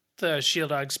the Shield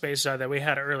Dog Space Side that we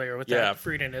had earlier with Yeah. that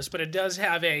fruitiness, but it does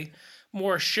have a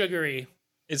more sugary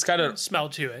it's got an smell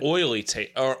to it. oily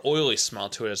oily smell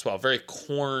to it as well. Very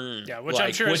corn. Yeah, which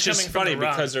I'm sure is which is coming from funny the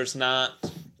rum. because there's not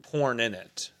corn in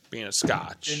it, being a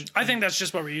Scotch. I think that's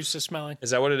just what we're used to smelling. Is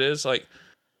that what it is? Like,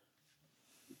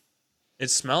 it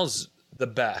smells the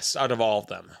best out of all of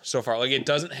them so far. Like, it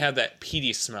doesn't have that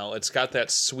peaty smell. It's got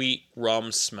that sweet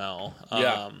rum smell.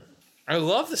 Yeah. I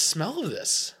love the smell of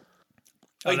this.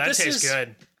 Oh, that this tastes is-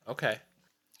 good. Okay.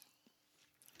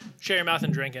 Share your mouth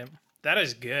and drink it. That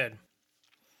is good.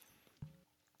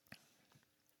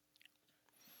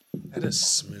 That is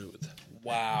smooth.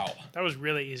 Wow. That was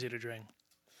really easy to drink.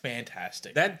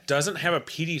 Fantastic. That doesn't have a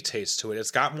peaty taste to it.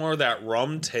 It's got more of that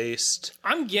rum taste,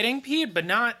 I'm getting peed, but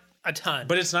not a ton.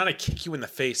 but it's not a kick you in the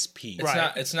face peat.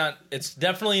 Right. It's not. It's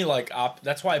definitely like.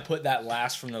 That's why I put that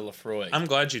last from the Lefroy. I'm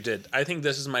glad you did. I think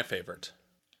this is my favorite.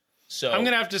 So I'm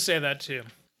gonna have to say that too.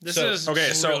 This So- is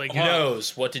okay, so really good.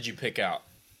 nose. What did you pick out?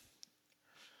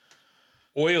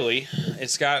 Oily.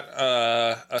 It's got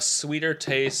a sweeter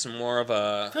taste, more of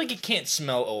I a. feel like it can't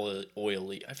smell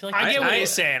oily. I feel like I get what I- he's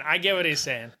saying. I get what he's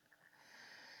saying.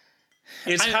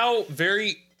 It's how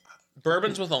very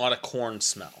bourbons with a lot of corn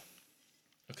smell.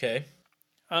 Okay.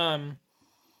 I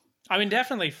mean,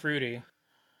 definitely fruity.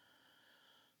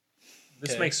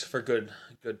 This Okay. makes for good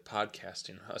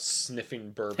podcasting. A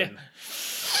sniffing bourbon.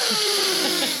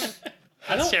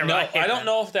 I don't Yeah, know. right. I don't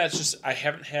know if that's just I've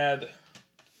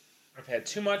had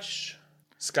too much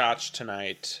scotch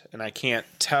tonight and I can't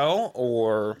tell,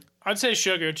 or I'd say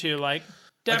sugar too. Like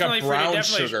definitely like a brown fruity.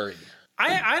 Definitely. sugary.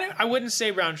 I wouldn't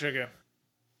say brown sugar.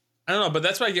 I don't know, but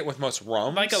that's what I get with most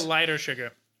rums. Like a lighter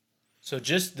sugar. So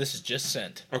this is just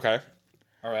scent. Okay.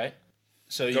 All right.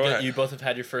 So Go ahead. you both have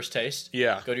had your first taste.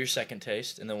 Yeah. Go to your second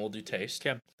taste, and then we'll do taste.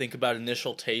 Okay. Think about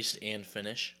initial taste and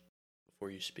finish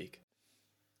before you speak.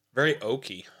 Very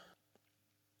oaky.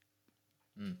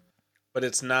 But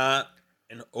it's not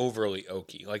an overly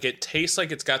oaky. Like, it tastes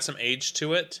like it's got some age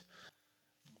to it,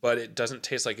 but it doesn't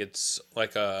taste like it's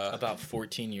like a About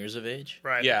 14 years of age.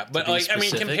 Right. yeah. But be like I mean,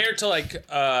 specific. compared to like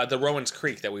the Rowan's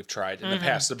Creek that we've tried in the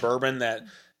past, the bourbon that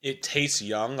it tastes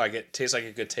young, like it tastes like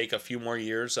it could take a few more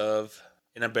years of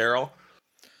in a barrel,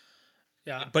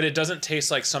 Yeah. but it doesn't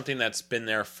taste like something that's been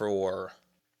there for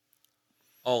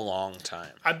a long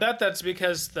time. I bet that's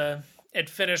because it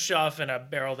finished off in a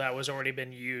barrel that was already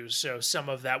been used, so some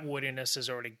of that woodiness is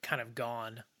already kind of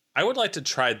gone. I would like to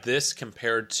try this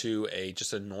compared to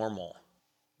just a normal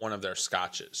one of their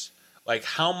scotches. Like,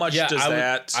 how much does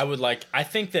that? I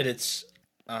think that it's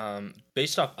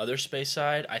based off other Space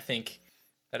Side. I think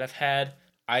that I've had.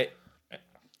 I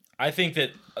think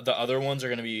that the other ones are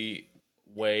going to be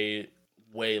way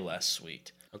less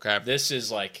sweet. Okay. This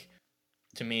is like,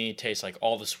 to me, tastes like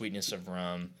all the sweetness of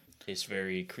rum. Tastes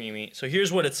very creamy. So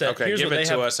here's what it says. Okay, give it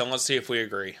to us and let's see if we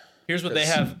agree. Here's what they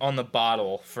have on the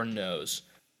bottle for nose: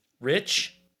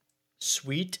 rich,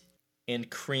 sweet, and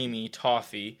creamy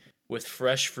toffee with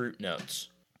fresh fruit notes.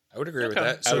 I would agree with Okay.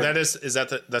 that. So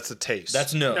that's the taste.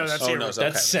 That's nose. No, that's Oh, zero. nose,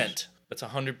 That's okay. scent. That's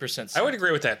 100% scent. I would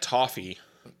agree with that toffee.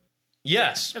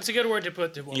 Yes. That's a good word to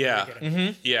put to one Yeah.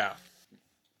 beginning. Yeah.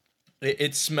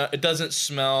 It doesn't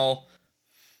smell,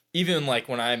 even like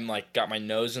when I'm like got my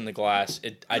nose in the glass,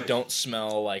 I don't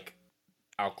smell like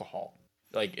alcohol.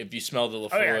 Like if you smell the Oh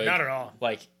Lefroy, yeah, not at all.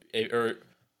 like or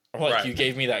like Right. you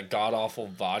gave me that god awful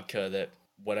vodka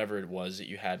whatever it was that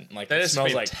you had. Like That it is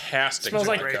smells like fantastic. smells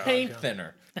like Great paint vodka.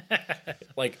 thinner.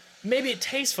 Like maybe it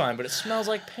tastes fine, but it smells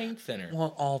like paint thinner.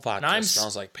 Well, all vodka And I'm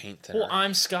smells like paint thinner. Well,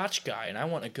 I'm Scotch guy, and I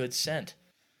want a good scent.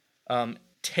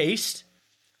 Taste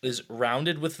is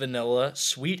rounded with vanilla,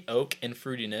 sweet oak, and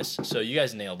fruitiness. So you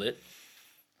guys nailed it.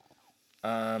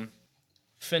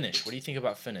 Finish. What do you think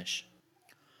about finish?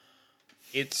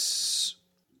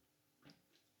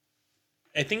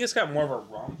 I think it's got more of a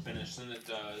rum finish than it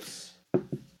does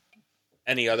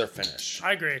any other finish.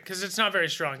 I agree because it's not very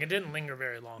strong. It didn't linger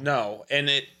very long. No, and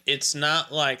it's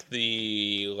not like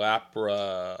the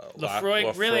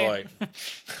Lafroig, really?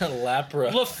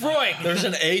 Lapra. Lafroig. There's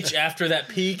an H after that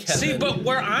P. Kevin. See, but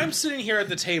where I'm sitting here at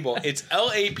the table, it's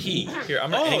LAP. Here,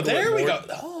 I'm gonna Oh, angle there it we more.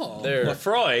 go. Oh, There.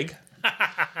 Lafroig.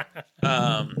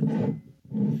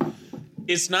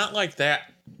 It's not like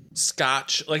that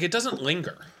Scotch. Like, it doesn't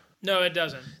linger. No, it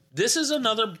doesn't. This is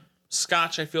another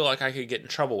Scotch I feel like I could get in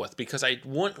trouble with because I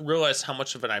wouldn't realize how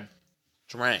much of it I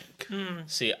drank.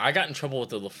 See, I got in trouble with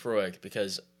the Lafroig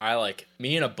because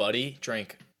me and a buddy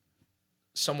drank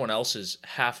someone else's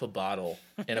half a bottle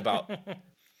in about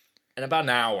an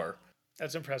hour.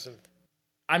 That's impressive.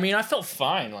 I mean, I felt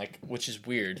fine, which is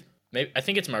weird. Maybe I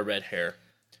think it's my red hair.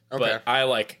 Okay.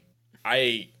 But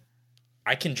I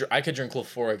could drink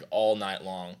Lafroig all night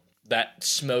long. That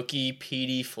smoky,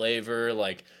 peaty flavor,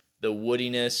 like the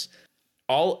woodiness.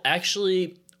 All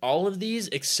of these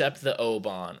except the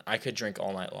Oban, I could drink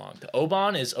all night long. The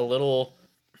Oban is a little.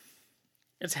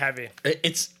 It's heavy.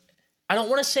 It's. I don't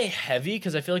want to say heavy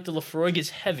because I feel like the Lafroig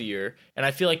is heavier, and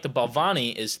I feel like the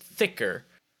Balvenie is thicker,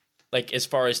 like as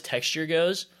far as texture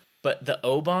goes. But the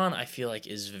Oban, I feel like,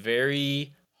 is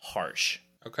very harsh.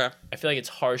 Okay. I feel like it's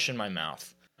harsh in my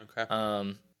mouth. Okay.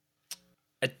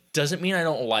 It doesn't mean I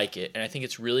don't like it, and I think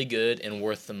it's really good and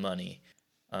worth the money.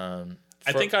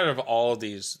 I think out of all of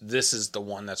these, this is the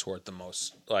one that's worth the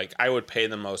most. Like, I would pay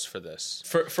the most for this.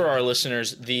 For our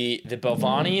listeners, the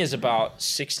Balvenie is about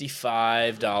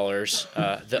 $65.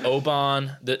 The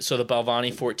Oban, the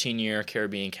Balvenie 14-year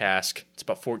Caribbean cask, it's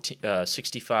about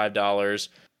 $65.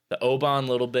 The Oban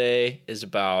Little Bay is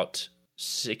about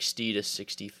 60 to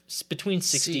 60, between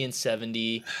 60 and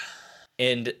 70.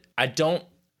 And I don't.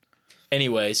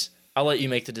 Anyways, I'll let you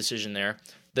make the decision there.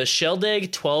 The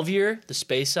Sheldag 12-year, the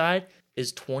Speyside,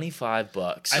 is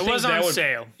 $25. It was on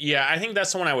sale. Yeah, I think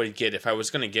that's the one I would get if I was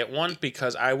going to get one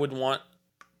because I would want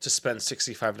to spend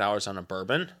 $65 on a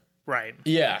bourbon. Right.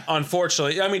 Yeah.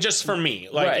 Unfortunately, I mean, just for me,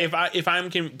 like Right. if I'm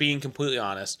being completely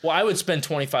honest. Well, I would spend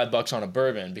 $25 on a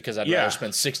bourbon because I'd Yeah. rather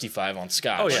spend $65 on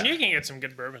scotch. Oh, yeah. And you can get some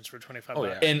good bourbons for $25. Oh,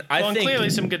 yeah. And I And think clearly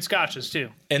some good scotches too.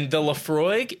 and the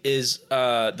Lafroig is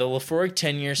the Lafroig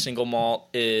 10-year single malt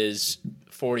is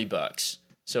 $40.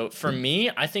 So for me,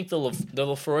 I think the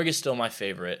Lafroig is still my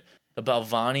favorite. The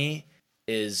Balvenie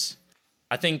is,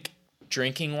 I think,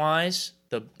 drinking wise,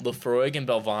 the Lafroig and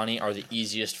Balvenie are the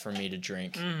easiest for me to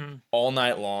drink all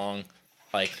night long,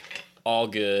 like all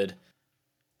good.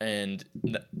 And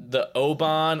the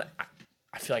Oban,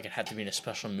 I feel like it had to be in a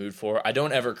special mood for. I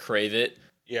don't ever crave it.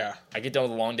 Yeah. I get done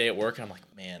with a long day at work and I'm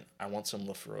like, man, I want some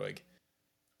Lafroig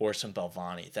or some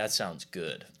Balvenie. That sounds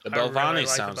good. The I really Balvenie like the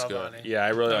sounds good. Balvenie. Yeah, I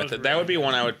really like was that. That would be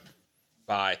one I would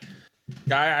buy.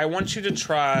 Guy, I want you to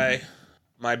try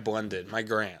my blended, my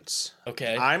Grants.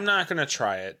 Okay. I'm not going to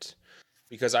try it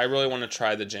because I really want to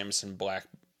try the Jameson Black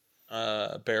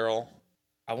Barrel.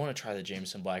 I want to try the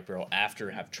Jameson Black Barrel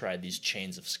after I've tried these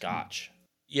chains of scotch.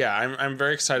 Yeah, I'm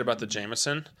very excited about the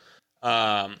Jameson.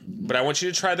 But I want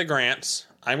you to try the Grants.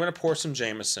 I'm going to pour some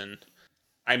Jameson.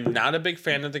 I'm not a big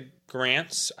fan of the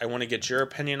Grants. I want to get your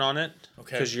opinion on it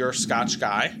Okay. because you're a Scotch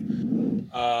guy.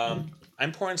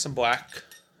 I'm pouring some Black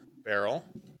Barrel.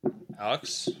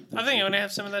 Alex? I think I'm going to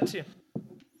have some of that too.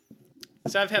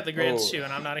 So I've had the Grants too,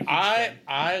 and I'm not a huge fan.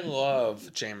 I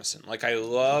love Jameson. Like, I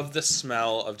love the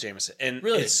smell of Jameson. And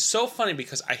Really? it's so funny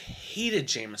because I hated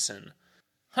Jameson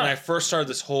when I first started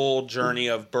this whole journey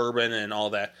of bourbon and all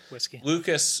that. Whiskey.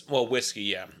 Whiskey,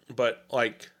 yeah. But,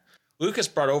 like, Lucas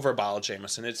brought over a bottle of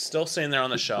Jameson. It's still sitting there on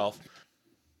the shelf.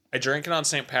 I drank it on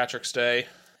St. Patrick's Day.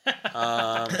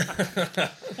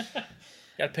 Gotta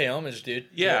pay homage, dude.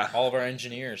 Yeah. All of our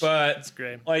engineers. But, It's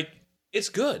great. like, it's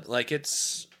good. Like,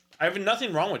 I have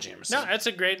nothing wrong with Jameson. No, it's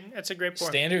a great pour.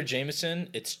 Standard Jameson,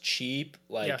 it's cheap.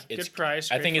 Like Yeah, it's good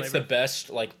price, I great think it's the flavor. best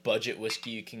like budget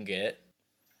whiskey you can get.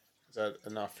 Is that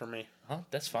enough for me? Huh?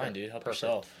 That's fine, dude. Help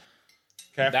yourself.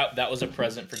 Okay. That was a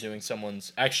present for doing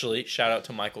someone's. Actually, shout out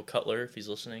to Michael Cutler if he's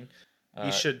listening.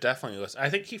 He should definitely listen. I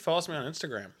think he follows me on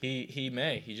Instagram. He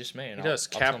may. He just may. He does.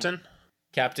 Captain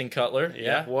Cutler.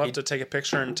 Yeah, we'll have he- to take a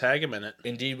picture and tag him in it.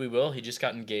 Indeed, we will. He just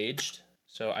got engaged.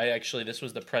 So this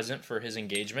was the present for his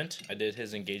engagement. I did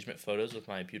his engagement photos with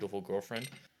my beautiful girlfriend.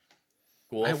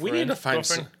 We need to find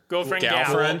Girlfriend,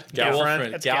 galfriend.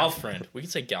 That's Galfriend. We can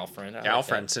say galfriend. I like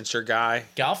Galfriend, since you're guy.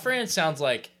 that. Galfriend sounds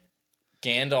like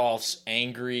Gandalf's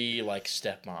angry like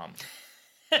stepmom.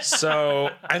 So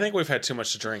I think we've had too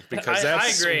much to drink because I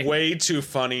that's agree. way too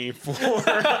funny for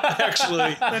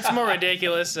actually. That's more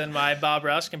ridiculous than my Bob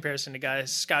Ross comparison to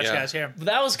Scotch Yeah. guys here. But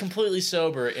that was completely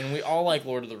sober, and we all like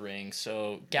Lord of the Rings.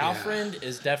 So Galfriend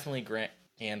is definitely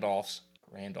Randolph's.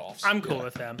 I'm cool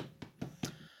with them.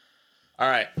 All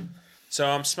right. So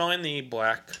I'm smelling the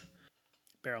Black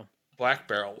Barrel.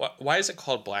 Barrel. Why is it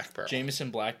called Black Barrel?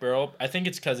 Jameson Black Barrel. I think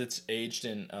it's because it's aged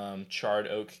in charred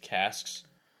oak casks.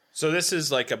 So this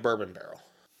is like a bourbon barrel.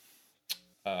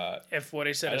 If what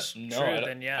he said is No, true,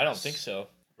 then yes. I don't think so.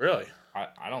 Really?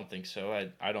 I don't think so.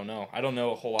 I don't know. I don't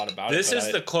know a whole lot about This it.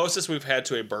 is the closest we've had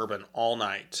to a bourbon all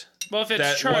night. Well, if it's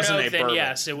That charred wasn't oak, a then bourbon.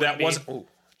 yes, it would That be. wasn't. Oh, jeez,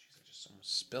 I just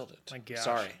almost spilled it. My gosh.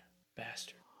 Sorry.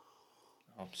 bastard.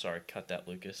 Oh, I'm sorry. Cut that,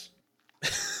 Lucas.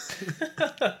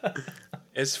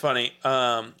 It's funny.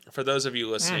 For those of you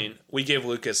listening, we gave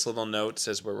Lucas little notes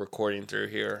as we're recording through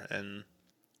here, and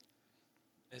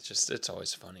it's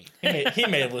always funny. He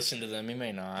may listen to them. He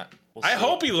may not. We'll I see.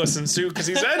 hope he listens to because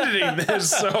he's editing this.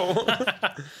 So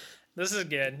This is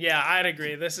good. Yeah, I'd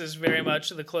agree. This is very much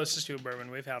the closest to a bourbon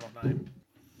we've had all night.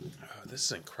 this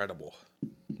is incredible.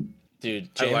 Dude.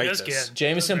 I like That's this. good.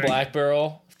 Jameson Very- Black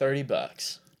Barrel,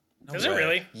 $30. Is it way.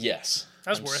 really? Yes,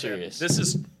 That's I'm worth it. serious. This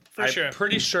is. For I'm sure.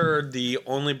 pretty sure the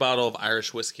only bottle of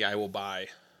Irish whiskey I will buy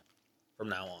from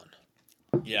now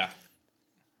on. Yeah,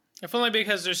 If only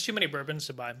because there's too many bourbons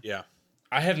to buy. Yeah.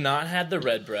 I have not had the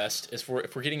Redbreast. If we're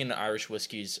getting into Irish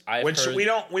whiskeys, I've Which heard we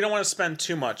don't want to spend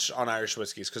too much on Irish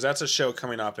whiskeys because that's a show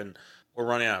coming up and we're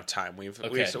running out of time. We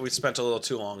spent a little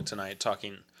too long tonight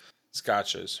talking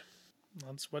scotches.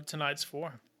 That's what tonight's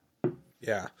for.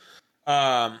 Yeah.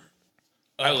 I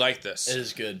like this. It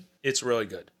is good. It's really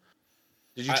good.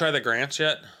 Did you try the Grants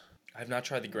yet? I have not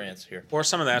tried the Grants here. Pour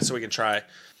some of that so we can try.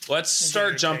 Let's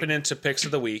start jumping into picks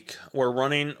of the week. We're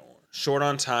running short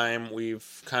on time.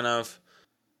 We've kind of.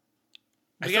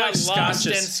 We got lost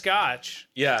in Scotch.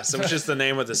 Yes, which is the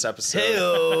name of this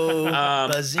episode.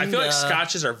 I feel like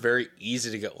scotches are very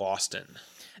easy to get lost in.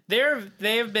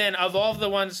 They've been, of all of the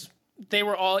ones, they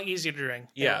were all easy to drink.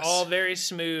 They Yes. were all very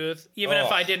smooth. Even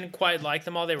if I didn't quite like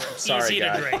them all, they were Sorry, easy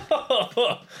guy. to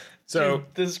drink. So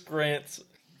This Grants,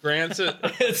 Grants,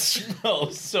 it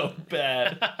smells so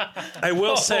bad. I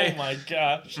will say, Oh my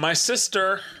gosh. my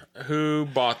sister who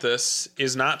bought this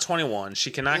is not 21.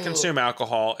 She cannot consume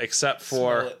alcohol except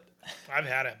for I've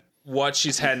had it. what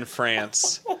she's had in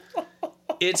France.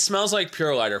 It smells like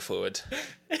pure lighter fluid.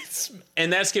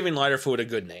 And that's giving lighter fluid a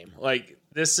good name. Like,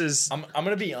 this is... I'm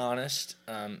gonna be honest.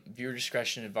 Viewer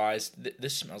discretion advised.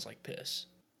 This smells like piss.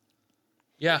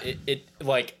 yeah. It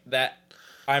like that.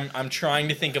 I'm trying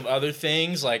to think of other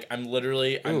things. Like I'm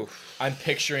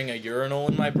picturing a urinal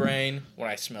in my brain when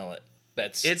I smell it.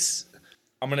 It's...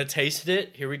 I'm gonna taste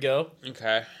it. Here we go.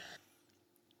 Okay.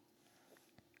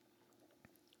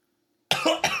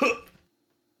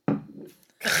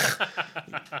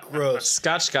 Gross.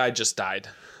 Scotch guy just died.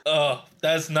 Oh,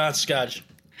 that's not Scotch.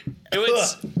 It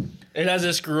was... It has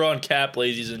a screw-on cap,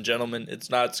 ladies and gentlemen. It's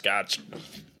not Scotch.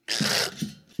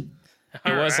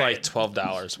 It was like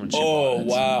 $12 when she Oh bought it.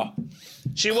 wow.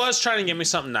 She was trying to give me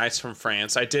something nice from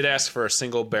France. I did ask for a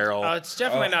single barrel It's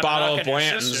definitely not bottle of knocking your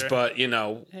Blanton's, sister. but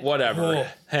whatever.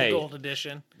 Hey, Gold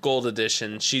edition. gold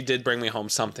edition. She did bring me home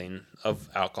something of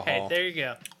alcohol. Hey, there you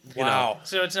go. Wow.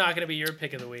 So it's not going to be your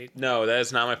pick of the week. No, that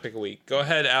is not my pick of the week. Go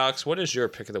ahead, Alex. What is your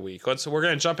pick of the week? We're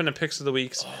going to jump into picks of the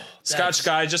weeks. Scotch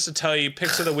guy, just to tell you,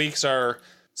 picks of the weeks are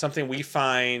something we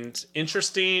find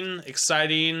interesting,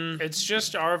 exciting. It's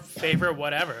just our favorite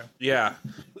whatever. Yeah.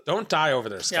 Don't die over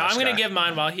there, Scotch Yeah, I'm going guy. to give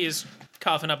mine while he's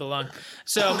coughing up a lung.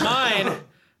 So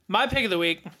my pick of the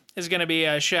week is going to be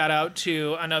a shout out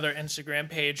to another Instagram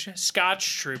page,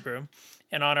 Scotch Trooper,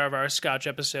 in honor of our Scotch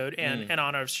episode and in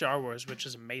honor of Star Wars, which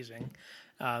is amazing.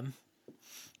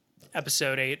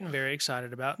 Episode 8, I'm very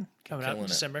excited about coming out in Killing it.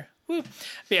 December. Woo. But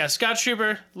yeah, Scotch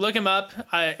Trooper, look him up.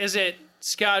 Is it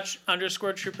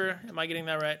Scotch_Trooper? Am I getting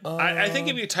that right? I think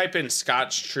if you type in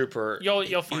Scotch Trooper, You'll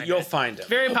find you'll it. find it.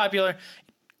 Very popular.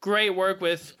 Great work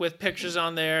with pictures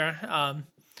on there.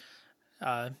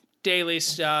 Daily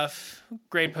stuff.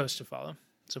 Great post to follow.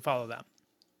 So follow that.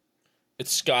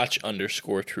 It's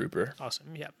Scotch_Trooper.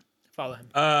 Awesome. Yep. Follow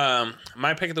him.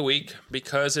 My pick of the week,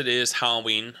 because it is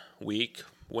Halloween week.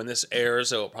 When this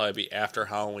airs, it will probably be after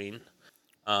Halloween.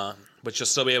 But you'll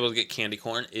still be able to get candy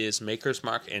corn. Is Maker's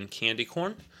Mark and candy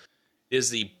corn. is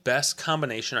the best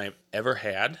combination I've ever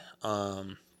had.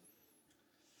 I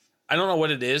don't know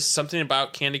what it is. Something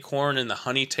about candy corn and the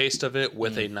honey taste of it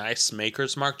with a nice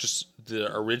Maker's Mark, just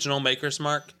the original Maker's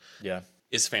Mark,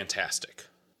 is fantastic.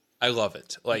 I love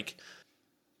it. Like,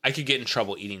 I could get in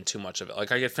trouble eating too much of it.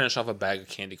 Like, I could finish off a bag of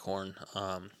candy corn.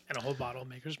 And a whole bottle of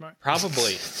Maker's Mark.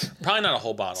 Probably not a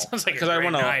whole bottle. Sounds like a because I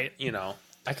great want night. to, you know.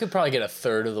 I could probably get a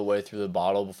third of the way through the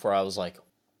bottle before I was like,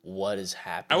 what is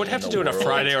happening? I would have in to the do it a world?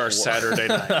 Friday or a Saturday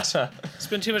night.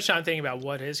 Spend too much time thinking about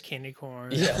what is candy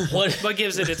corn. Yeah, what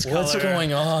gives it its color. what's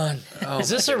going on? Is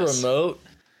this a remote?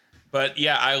 But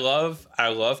yeah, I love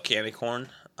candy corn,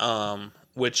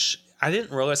 which I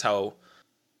didn't realize how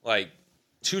like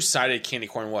two-sided candy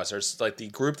corn was. There's like the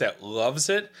group that loves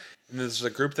it, and there's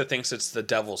the group that thinks it's the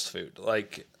devil's food.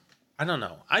 Like, I don't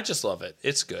know. I just love it.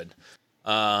 It's good.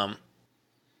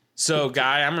 So,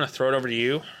 Guy, I'm going to throw it over to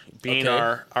you. Being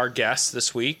our guest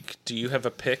this week, do you have a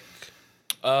pick?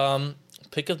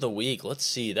 Pick of the week. Let's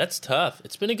see. That's tough.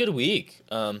 It's been a good week.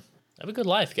 Have a good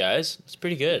life, guys. It's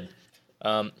pretty good.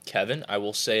 Kevin, I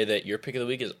will say that your pick of the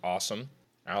week is awesome.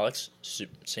 Alex,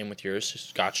 same with yours.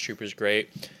 Scotch Trooper's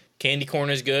great. Candy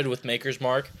corn is good with Maker's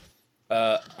Mark.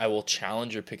 I will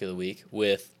challenge your pick of the week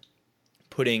with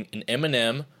putting an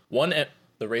M&M,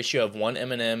 the ratio of 1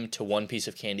 M&M to 1 piece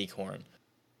of candy corn.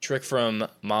 Trick from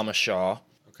Mama Shaw.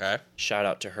 Okay. Shout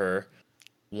out to her.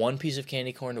 1 piece of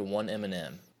candy corn to 1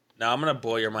 M&M. Now, I'm going to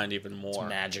blow your mind even more. It's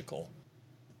magical.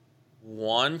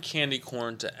 1 candy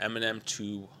corn to M&M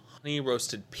to honey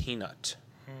roasted peanut.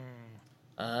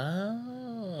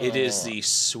 Oh. It is the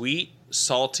sweet,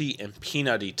 salty, and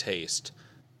peanutty taste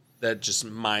that just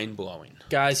mind-blowing.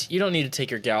 Guys, you don't need to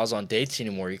take your gals on dates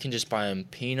anymore. You can just buy them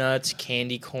peanuts,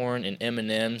 candy corn, and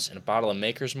M&Ms, and a bottle of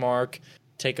Maker's Mark.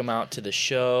 Take them out to the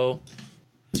show.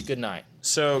 It's a good night.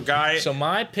 So, Guy... So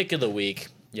my pick of the week...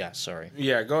 Yeah, sorry.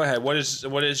 Yeah, go ahead. What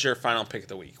is your final pick of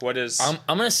the week? What is... I'm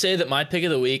going to say that my pick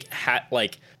of the week,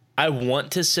 I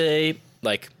want to say,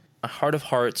 a heart of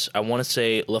hearts, I want to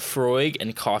say Lafroig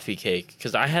and coffee cake,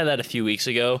 because I had that a few weeks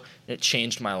ago, and it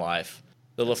changed my life.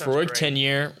 The Lafroig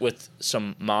 10-year with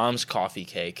some mom's coffee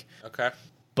cake. Okay.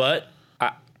 But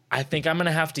I think I'm going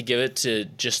to have to give it to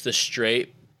just the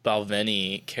straight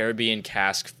Balvenie Caribbean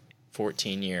Cask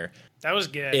 14-year. That was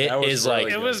good.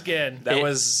 It was good.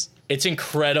 It's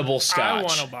incredible Scotch. I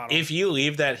want a bottle. If you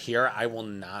leave that here, I will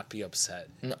not be upset.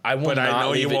 I will but not I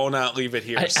know leave you it. will not leave it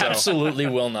here. I so. absolutely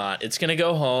will not. It's going to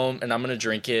go home, and I'm going to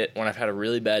drink it when I've had a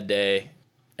really bad day,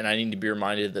 and I need to be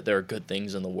reminded that there are good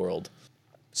things in the world,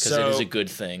 because it is a good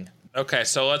thing. Okay,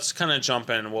 so let's kind of jump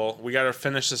in. Well, we got to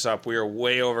finish this up. We are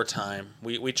way over time.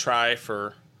 We try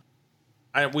for...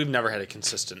 we've never had a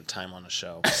consistent time on a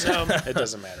show, so it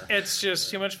doesn't matter. It's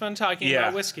just too much fun talking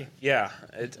about whiskey. Yeah.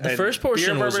 The first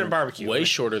portion beer, was bourbon, and barbecue. way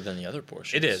shorter than the other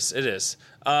portions. It is.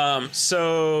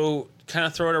 So kind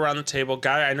of throw it around the table.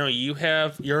 Guy, I know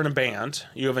you're in a band.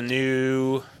 You have a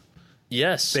new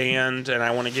band, and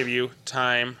I want to give you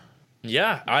time.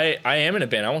 Yeah, I am in a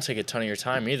band. I won't take a ton of your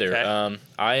time either. Okay.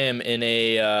 I am in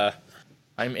a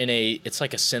it's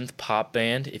like a synth pop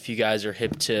band. If you guys are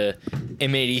hip to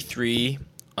M83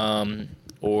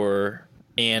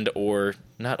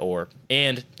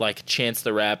 and like Chance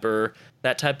the Rapper,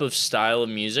 that type of style of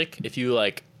music. If you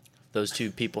like those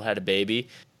two people had a baby,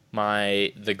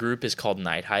 the group is called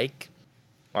Night Hike.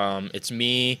 It's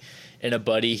me and a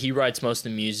buddy. He writes most of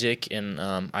the music, and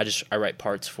I write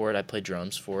parts for it. I play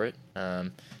drums for it.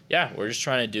 We're just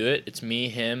trying to do it. It's me,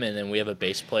 him, and then we have a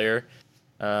bass player.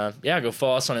 Go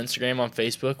follow us on Instagram, on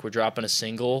Facebook. We're dropping a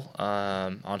single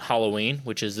on Halloween,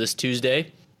 which is this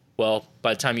Tuesday. Well,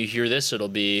 by the time you hear this, it'll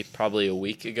be probably a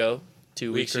week ago,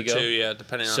 2 weeks ago. 2, yeah,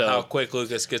 depending on how quick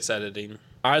Lucas gets editing.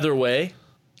 Either way,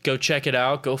 go check it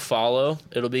out. Go follow.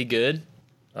 It'll be good.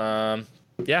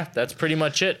 That's pretty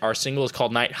much it. Our single is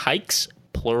called Night Hikes,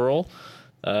 plural.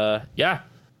 All right.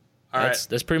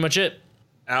 That's pretty much it.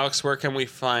 Alex, where can we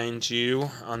find you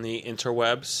on the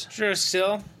interwebs? Sure,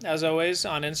 still, as always,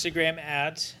 on Instagram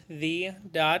at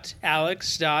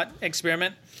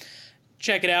the.alex.experiment.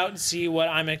 Check it out and see what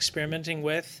I'm experimenting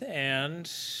with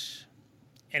and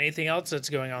anything else that's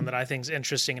going on that I think is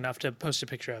interesting enough to post a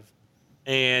picture of.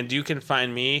 And you can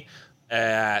find me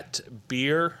at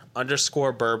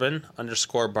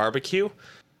beer_bourbon_barbecue.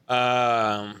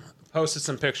 Posted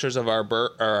some pictures of our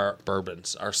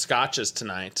bourbons, our scotches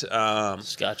tonight.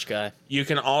 Scotch guy. You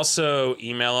can also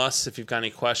email us if you've got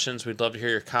any questions. We'd love to hear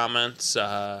your comments.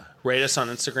 Rate us on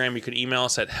Instagram. You can email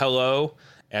us at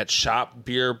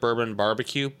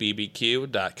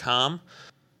hello@shopbeerbourbonbarbecue.com.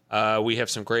 We have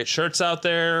some great shirts out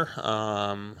there.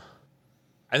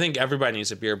 I think everybody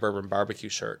needs a Beer Bourbon Barbecue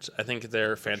shirt. I think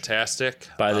they're fantastic.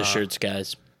 Buy the shirts,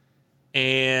 guys.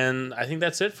 And I think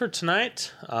that's it for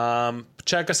tonight.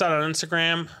 Check us out on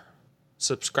Instagram.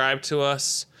 Subscribe to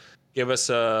us. Give us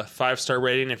a 5-star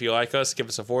rating if you like us. Give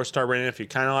us a 4-star rating if you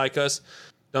kind of like us.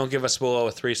 Don't give us below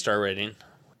a 3-star rating.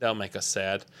 That'll make us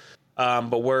sad.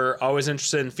 But we're always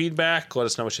interested in feedback. Let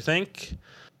us know what you think.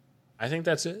 I think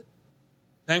that's it.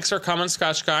 Thanks for coming,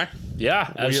 Scotch Guy.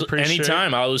 Yeah, absolutely.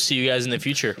 Anytime. I will see you guys in the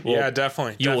future. Yeah,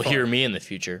 definitely. You will hear me in the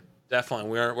future. Definitely.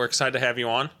 We're excited to have you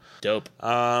on. Dope.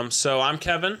 So I'm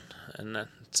Kevin, and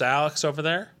it's Alex over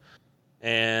there.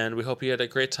 And we hope you had a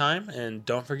great time. And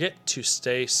don't forget to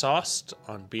stay sauced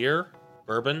on beer,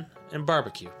 bourbon, and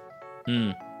barbecue.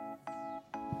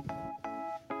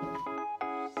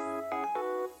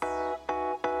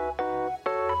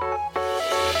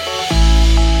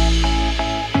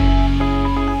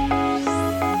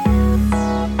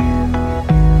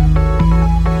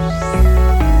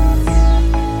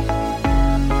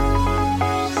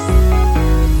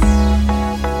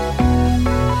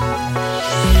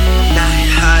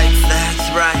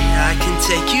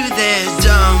 Take you there,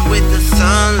 done with the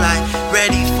sunlight,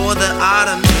 ready for the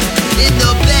autumn. In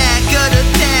the back of the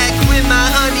pack with my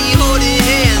honey holding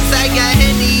hands. I got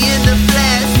Henny in the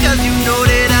flask, cause you know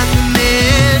that I'm the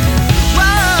man.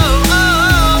 Whoa,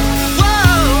 oh,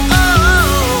 whoa, oh,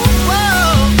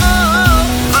 whoa,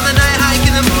 oh. On a night hike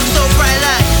in the moon so bright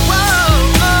like whoa,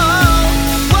 oh,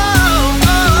 whoa,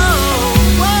 oh,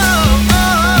 whoa,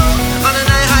 oh. On a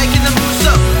night hike in the moon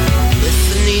so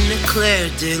listening to Claire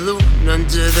de Lune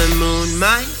under the moon,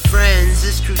 my friends,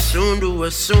 it's too soon to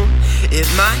assume it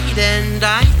might end.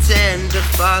 I tend to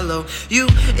follow you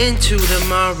into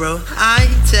tomorrow. I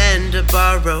tend to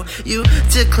borrow you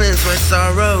to cleanse my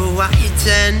sorrow. I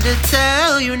tend to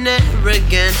tell you never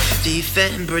again.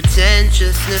 Defend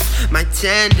pretentiousness. My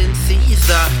tendencies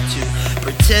are to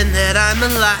pretend that I'm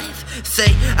alive.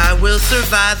 Say I will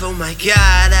survive, oh my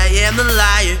God, I am a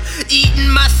liar. Eating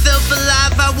myself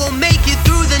alive, I won't make it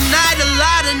through the night. A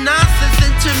lot of nonsense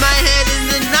into my head and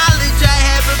the knowledge I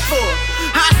had before.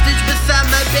 Hostage beside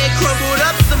my bed, crumbled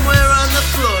up somewhere on the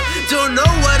floor. Don't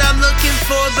know what I'm looking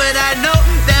for, but I know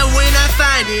that when I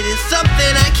find it, it's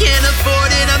something I can't afford.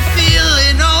 And I'm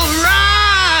feeling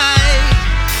alright.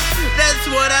 That's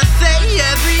what I say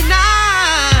every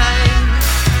night.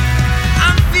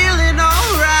 I'm feeling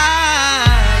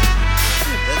alright.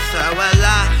 That's how I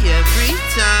lie every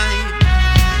time.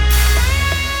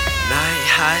 Night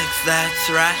hikes, that's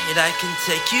right, I can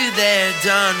take you there.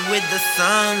 Done with the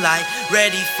sunlight,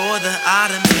 ready for the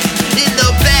autumn. In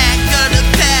the back of the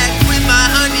pack with my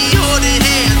honey holding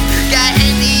hands. Got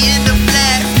Henny in the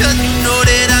flask, cause you know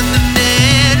that I'm the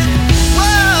man.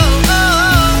 Whoa,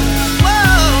 oh,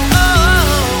 whoa,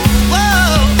 oh,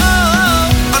 whoa,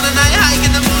 oh. On a night hike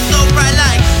in the moon so bright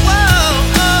like whoa,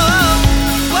 oh,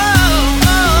 whoa,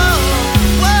 oh,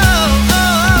 whoa,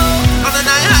 oh. On a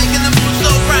night hike in the moon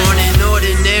so bright. Born an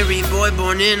ordinary boy,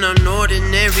 born in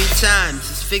unordinary times.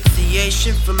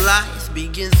 Asphyxiation from lies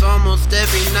begins almost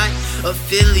every night.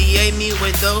 Affiliate me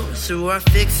with those who are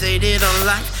fixated on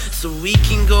life, so we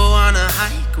can go on a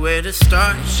hike where the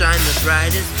stars shine the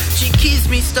brightest. She keeps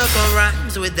me stuck on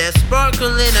rhymes with that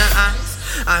sparkle in her eyes.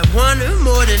 I want her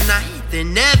more tonight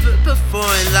than ever before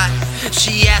in life.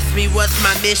 She asked me what's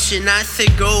my mission, I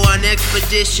said go on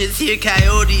expeditions. Hear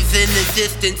coyotes in the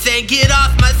distance and get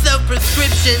off my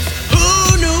self-prescriptions.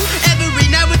 Who knew every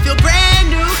night would feel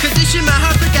brand new? Condition my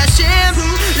heart forgot shampoo.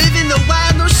 Live in the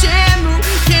wild, no shampoo.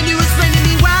 Can you explain to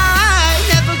me why I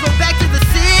never go back to the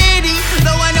city?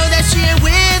 Though I know that she ain't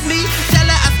with me, tell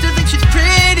her I still think she's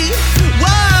pretty.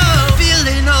 Whoa,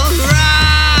 feeling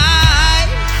alright.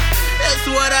 That's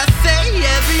what I say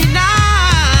every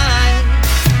night.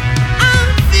 I'm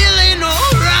feeling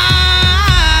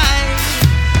alright.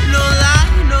 No lie,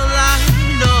 no lie,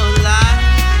 no lie.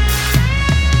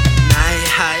 Night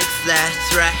hikes,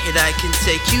 that's right, I can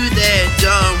take you there.